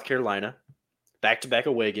South Carolina. Back-to-back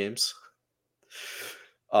away games.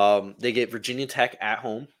 They get Virginia Tech at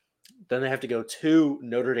home. Then they have to go to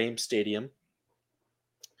Notre Dame Stadium.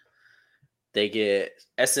 They get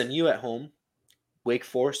SMU at home. Wake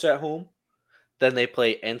Forest at home. Then they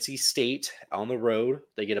play NC State on the road.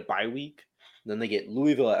 They get a bye week. Then they get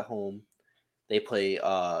Louisville at home. They play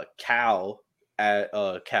Cal at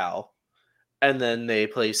Cal. And then they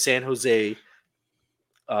play San Jose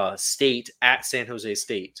State at San Jose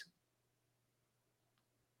State.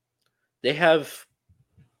 They have,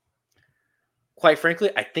 quite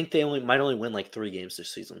frankly, I think they might only win like 3 games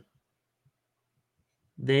this season.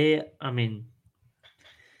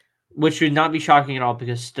 Which would not be shocking at all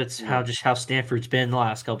because that's how Stanford's been the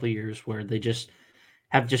last couple of years, where they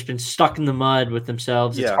have been stuck in the mud with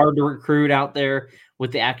themselves. It's hard to recruit out there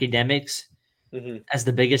with the academics as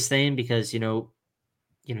the biggest thing because you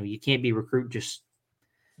can't be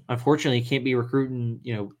unfortunately you can't be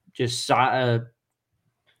recruiting just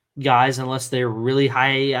guys unless they're really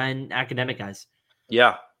high end academic guys.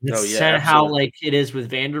 Yeah, it's kind of how like it is with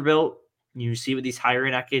Vanderbilt. You see with these higher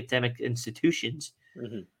end academic institutions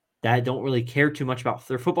that don't really care too much about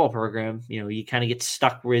their football program. You kind of get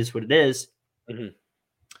stuck with what it is.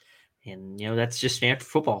 And that's just Stanford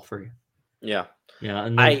football for you. Yeah. Yeah.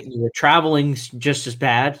 And the traveling's just as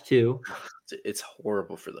bad too. It's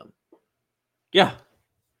horrible for them. Yeah.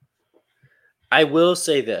 I will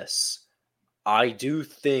say this. I do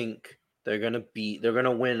think they're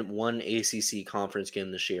gonna win one ACC conference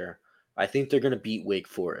game this year. I think they're gonna beat Wake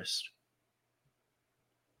Forest.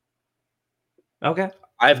 Okay.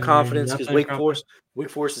 I have confidence because Wake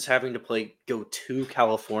Forest is having to go to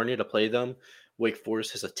California to play them. Wake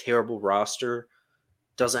Forest has a terrible roster,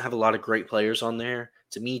 doesn't have a lot of great players on there.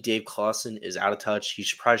 To me, Dave Clawson is out of touch. They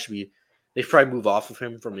should probably move off of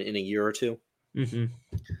him in a year or two.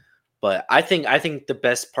 But I think the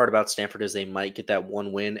best part about Stanford is they might get that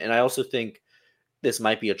one win, and I also think this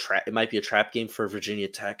might be a trap. It might be a trap game for Virginia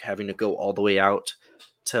Tech having to go all the way out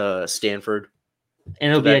to Stanford.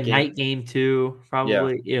 And it'll be a night game too.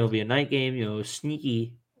 Probably it'll be a night game.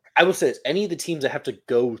 Sneaky. I will say this, any of the teams that have to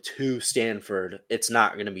go to Stanford, it's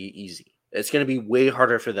not going to be easy. It's going to be way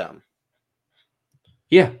harder for them.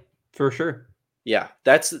 Yeah, for sure. Yeah,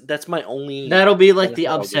 that's my only. That'll be like the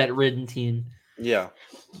upset-ridden team. Yeah.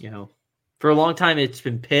 For a long time, it's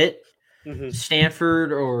been Pitt,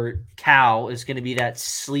 Stanford, or Cal is going to be that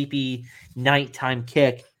sleepy nighttime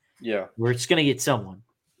kick. Yeah, where it's going to get someone.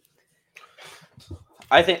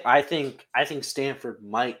 I think Stanford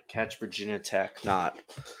might catch Virginia Tech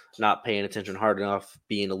not paying attention hard enough,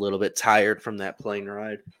 being a little bit tired from that plane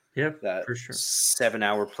ride. Yeah, that for sure.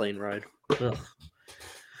 7-hour plane ride. Ugh.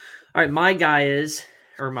 All right, my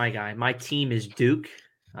team is Duke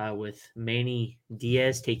with Manny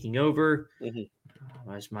Diaz taking over.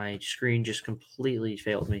 As my screen just completely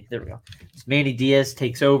failed me. There we go. So Manny Diaz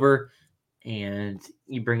takes over, and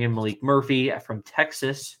you bring in Malik Murphy from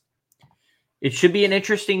Texas. It should be an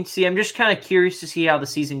interesting see. I'm just kind of curious to see how the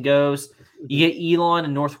season goes. You get Elon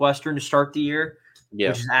and Northwestern to start the year,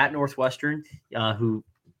 which is at Northwestern, who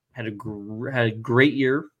had a great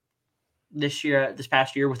year this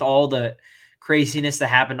past year with all the craziness that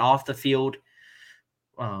happened off the field.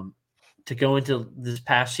 To go into this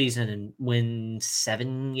past season and win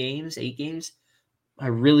 8 games,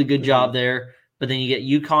 a really good job there. But then you get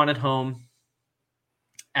UConn at home.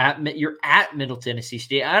 You're at Middle Tennessee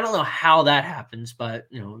State. I don't know how that happens, but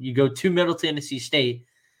you go to Middle Tennessee State.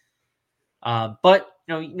 But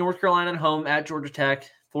North Carolina at home, at Georgia Tech,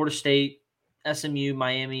 Florida State, SMU,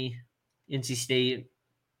 Miami, NC State,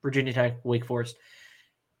 Virginia Tech, Wake Forest.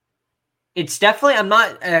 It's definitely, I'm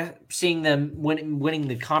not seeing them winning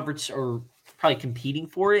the conference or probably competing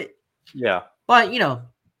for it. Yeah. But,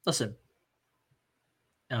 listen,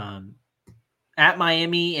 at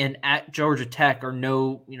Miami and at Georgia Tech are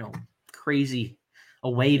no, crazy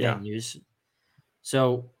away venues.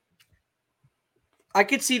 So I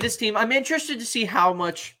could see this team. I'm interested to see how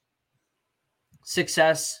much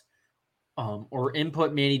success or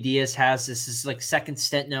input Manny Diaz has. This is like second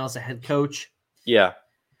stint now as a head coach. Yeah.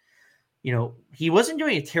 He wasn't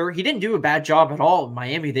doing he didn't do a bad job at all in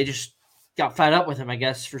Miami. They just got fed up with him, I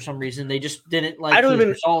guess, for some reason. They just didn't like his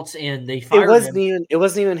results, and they fired him. It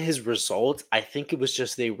wasn't even his results. I think it was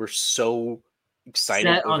just they were so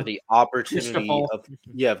excited over the opportunity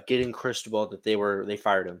of getting Cristobal that they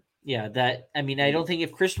fired him. Yeah, I don't think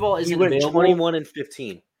if Cristobal isn't available,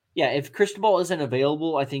 21-15. Yeah, if Cristobal isn't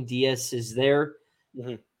available, I think Diaz is there,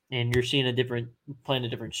 and you're seeing playing a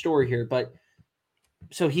different story here. But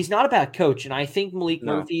so he's not a bad coach, and I think Malik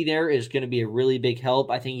Murphy there is going to be a really big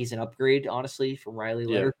help. I think he's an upgrade, honestly, from Riley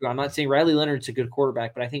Leonard. I'm not saying Riley Leonard's a good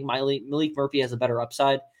quarterback, but I think Malik Murphy has a better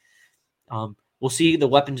upside. We'll see the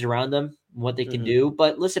weapons around them, what they can do.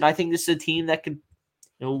 But listen, I think this is a team that could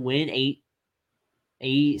win 8.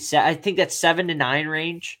 I think that's 7 to 9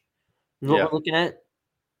 range is what we're looking at,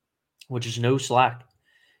 which is no slack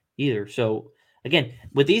either. So again,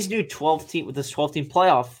 with these new 12 team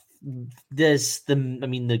playoff,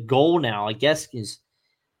 the goal now, I guess, is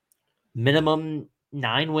minimum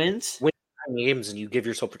 9 wins. Win 9 games and you give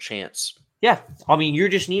yourself a chance. Yeah. You're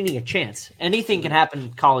just needing a chance. Anything can happen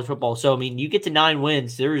in college football. So, you get to 9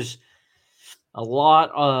 wins, there's a lot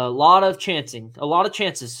of chancing. A lot of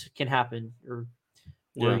chances can happen. Or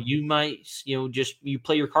you might, you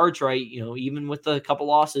play your cards right, even with a couple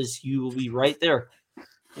losses, you will be right there,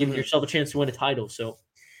 giving yourself a chance to win a title. So,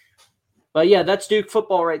 but yeah, that's Duke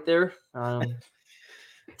football right there.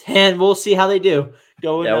 And we'll see how they do.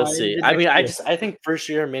 We'll see. I think first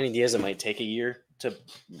year Manny Diaz, it might take a year to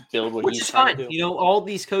build what he's trying to do. All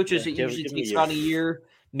these coaches, it usually takes about a year,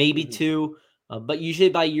 maybe 2. But usually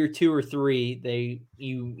by year 2 or 3,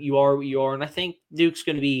 you are, and I think Duke's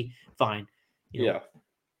going to be fine.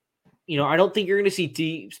 I don't think you're going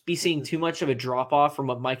to be seeing too much of a drop off from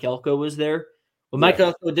what Mike Elko was there. What Mike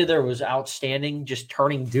Elko did there was outstanding, just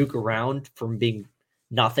turning Duke around from being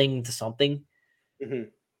nothing to something.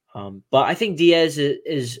 But I think Diaz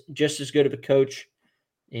is just as good of a coach,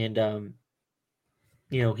 and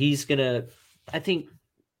he's gonna. I think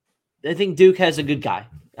Duke has a good guy.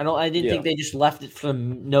 I didn't think they just left it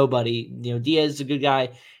from nobody. Diaz is a good guy.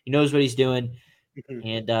 He knows what he's doing.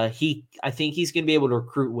 And I think he's going to be able to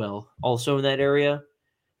recruit well also in that area,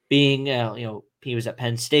 being, he was at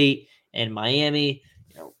Penn State and Miami.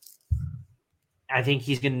 I think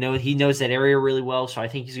he's going to know, he knows that area really well. So I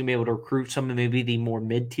think he's going to be able to recruit some of maybe the more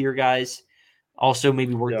mid-tier guys. Also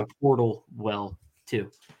maybe work the portal well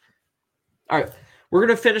too. All right. We're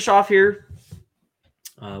going to finish off here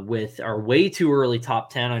with our way too early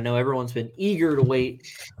top 10. I know everyone's been eagerly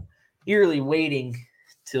waiting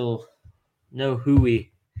till know who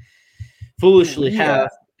we foolishly have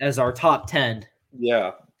as our top 10.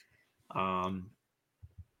 Yeah.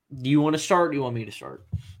 Do you want to start? Or do you want me to start?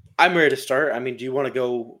 I'm ready to start. Do you want to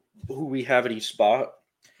go who we have at each spot?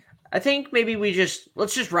 I think maybe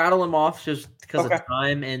let's just rattle them off just because of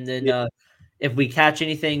time. And then if we catch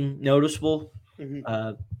anything noticeable,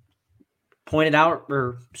 point it out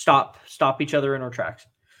or stop each other in our tracks.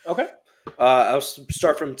 Okay. I'll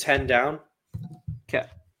start from 10 down. Okay.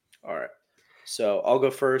 All right. So I'll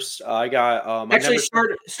go first. I got actually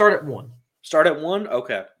start at 1. Start at 1?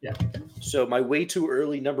 Okay. Yeah. So my way too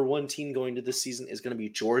early number 1 team going into this season is going to be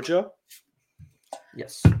Georgia.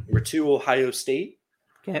 Yes. Number 2, Ohio State.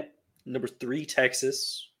 Okay. Number 3,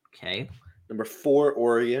 Texas. Okay. Number 4,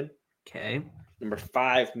 Oregon. Okay. Number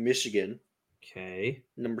 5, Michigan. Okay.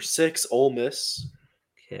 Number 6, Ole Miss.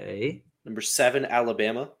 Okay. Number 7,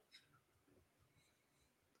 Alabama.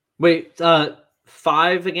 Wait,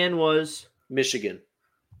 5 again was Michigan.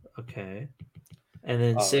 Okay. And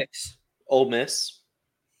then 6, Ole Miss.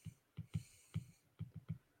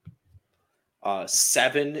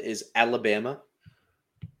 7 is Alabama.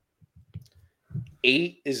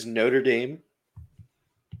 8 is Notre Dame.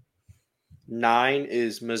 9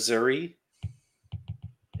 is Missouri.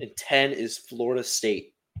 And 10 is Florida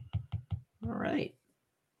State. All right.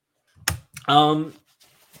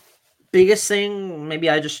 Biggest thing, maybe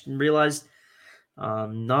I just realized,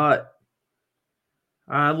 not.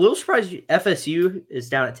 I'm a little surprised FSU is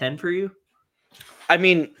down at 10 for you. I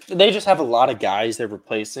mean, they just have a lot of guys they're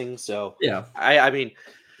replacing. So, Yeah. I mean,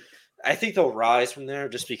 I think they'll rise from there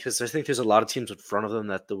just because I think there's a lot of teams in front of them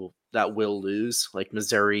that will lose, like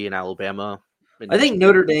Missouri and Alabama. I think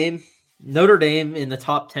Notre Dame in the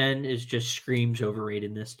top 10 is just screams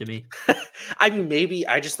overratedness to me. I mean, maybe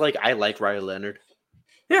I like Riley Leonard.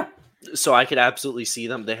 Yeah. So I could absolutely see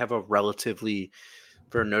them. They have a relatively,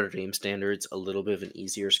 for Notre Dame standards, a little bit of an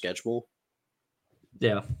easier schedule.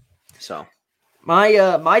 Yeah. So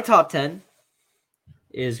my top 10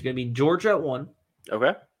 is going to be Georgia at 1.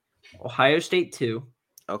 Okay. Ohio State 2.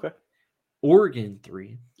 Okay. Oregon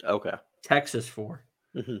 3. Okay. Texas 4.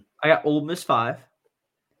 Mm-hmm. I got Ole Miss 5.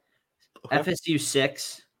 Okay. FSU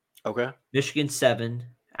 6. Okay. Michigan 7.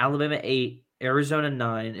 Alabama 8. Arizona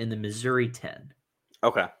 9. And the Missouri 10.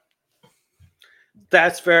 Okay.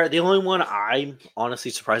 That's fair. The only one I'm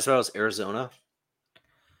honestly surprised about is Arizona.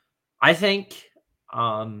 I think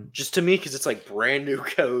just to me, because it's like brand new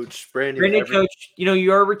coach, brand new coach.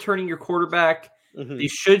 You are returning your quarterback. Mm-hmm. They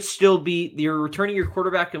should still be. You're returning your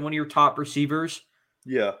quarterback and one of your top receivers.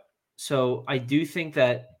 Yeah. So I do think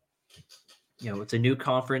that it's a new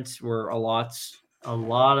conference where a lot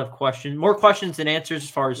of questions, more questions than answers as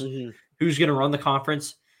far as who's going to run the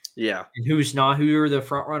conference. Yeah. And who's not, who are the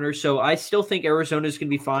front runners. So I still think Arizona is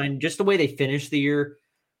going to be fine. Just the way they finished the year,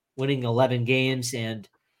 winning 11 games and,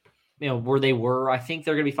 where they were, I think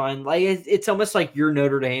they're going to be fine. Like it's almost like your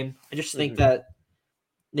Notre Dame. I just think that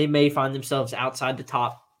they may find themselves outside the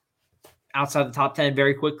top 10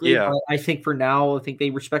 very quickly. Yeah. But I think for now, I think they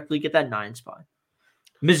respectfully get that 9 spot.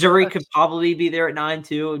 Missouri could probably be there at 9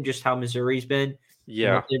 too, just how Missouri's been.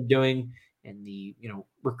 Yeah. What they're doing and the,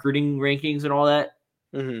 recruiting rankings and all that.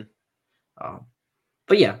 Mm-hmm.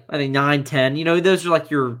 But yeah, I think 9, 10, those are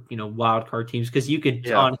like your, wild card teams because you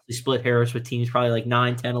could honestly split hairs with teams probably like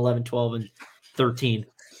 9, 10, 11, 12, and 13.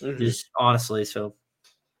 Just honestly. So,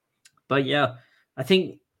 but yeah, I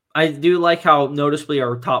think I do like how noticeably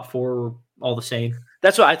our top 4 are all the same.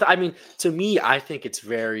 That's what I thought. I mean, to me, I think it's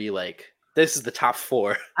very like this is the top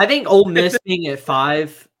 4. I think Ole Miss being at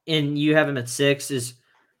 5 and you have them at 6 is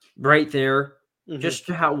right there. Just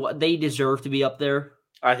how they deserve to be up there.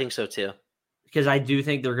 I think so too. Because I do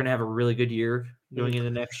think they're going to have a really good year going into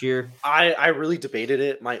next year. I really debated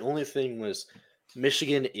it. My only thing was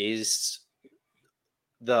Michigan is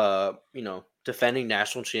the, defending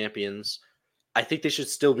national champions. I think they should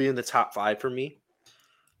still be in the top 5 for me.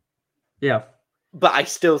 Yeah. But I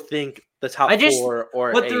still think the top 4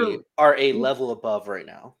 are a level above right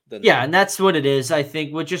now. And that's what it is. I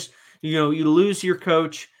think with just, you lose your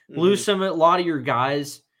coach, lose a lot of your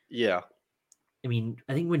guys. Yeah. I mean,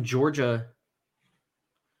 I think when Georgia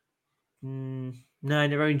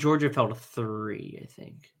Georgia fell to 3, I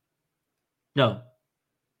think. No.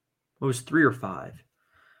 It was 3 or 5.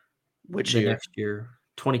 Which year? Next year,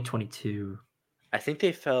 2022. I think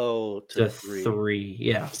they fell to 3.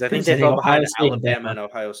 Yeah. Because I think they fell behind Alabama and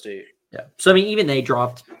Ohio State. Yeah. So, I mean, even they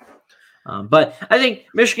dropped. But I think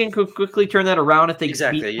Michigan could quickly turn that around if they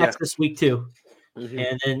beat Texas this week too.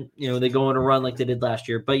 And then, they go on a run like they did last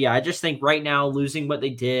year. But yeah, I just think right now losing what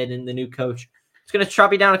they did and the new coach, it's going to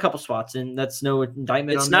chop you down a couple spots, and that's no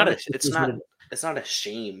indictment. It's not a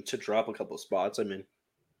shame to drop a couple spots. I mean,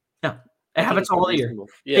 no, it happens all year.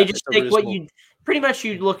 Yeah, they just take what you pretty much.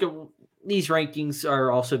 You look at these rankings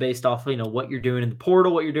are also based off, what you're doing in the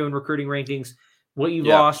portal, what you're doing recruiting rankings, what you've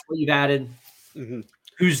lost, what you've added,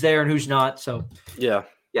 who's there and who's not. So yeah.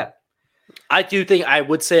 I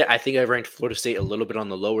would say I think I ranked Florida State a little bit on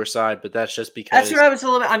the lower side, but that's just because that's where I was a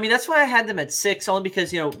little bit. I mean, that's why I had them at 6, only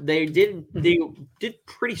because they did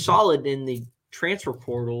pretty solid in the transfer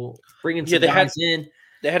portal, bringing some guys in.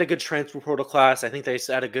 They had a good transfer portal class. I think they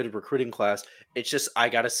had a good recruiting class. It's just I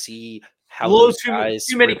got to see how too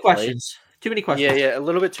many questions. Too many questions. Yeah, a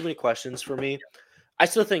little bit too many questions for me. I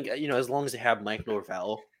still think as long as they have Mike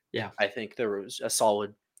Norvell, I think there was a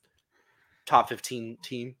solid top 15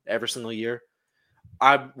 team every single year.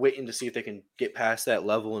 I'm waiting to see if they can get past that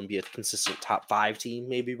level and be a consistent top 5 team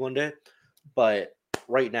maybe one day. But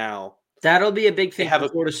right now, that'll be a big thing for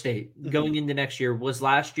Florida State going into next year. Was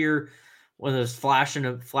last year one of those flash in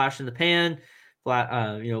the pan,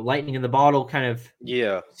 lightning in the bottle kind of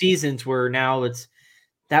seasons where now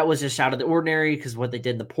that was just out of the ordinary because what they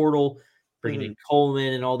did in the portal, bringing in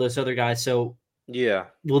Coleman and all those other guys. So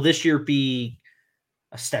will this year be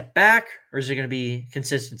a step back, or is it going to be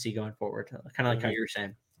consistency going forward? Kind of like how you were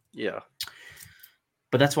saying. Yeah.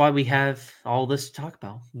 But that's why we have all this to talk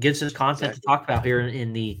about. Gives us content to talk about here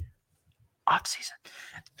in the off season.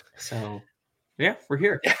 So, yeah, we're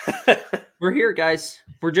here. We're here, guys.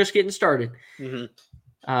 We're just getting started.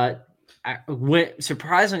 I went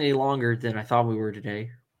surprisingly longer than I thought we were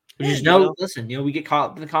today. Which is listen, we get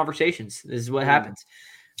caught up in the conversations. This is what happens.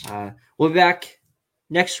 We'll be back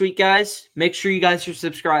next week, guys. Make sure you guys are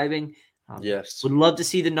subscribing. Yes. Would love to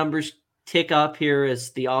see the numbers tick up here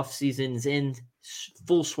as the off season is in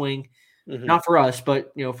full swing. Not for us,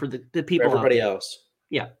 but for the people. For everybody else.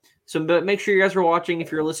 Yeah. So, but make sure you guys are watching.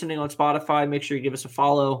 If you're listening on Spotify, make sure you give us a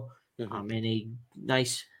follow and a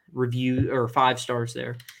nice review or 5 stars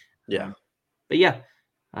there. Yeah. But yeah,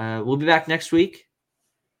 we'll be back next week.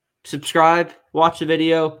 Subscribe, watch the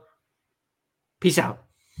video. Peace out.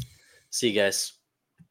 See you guys.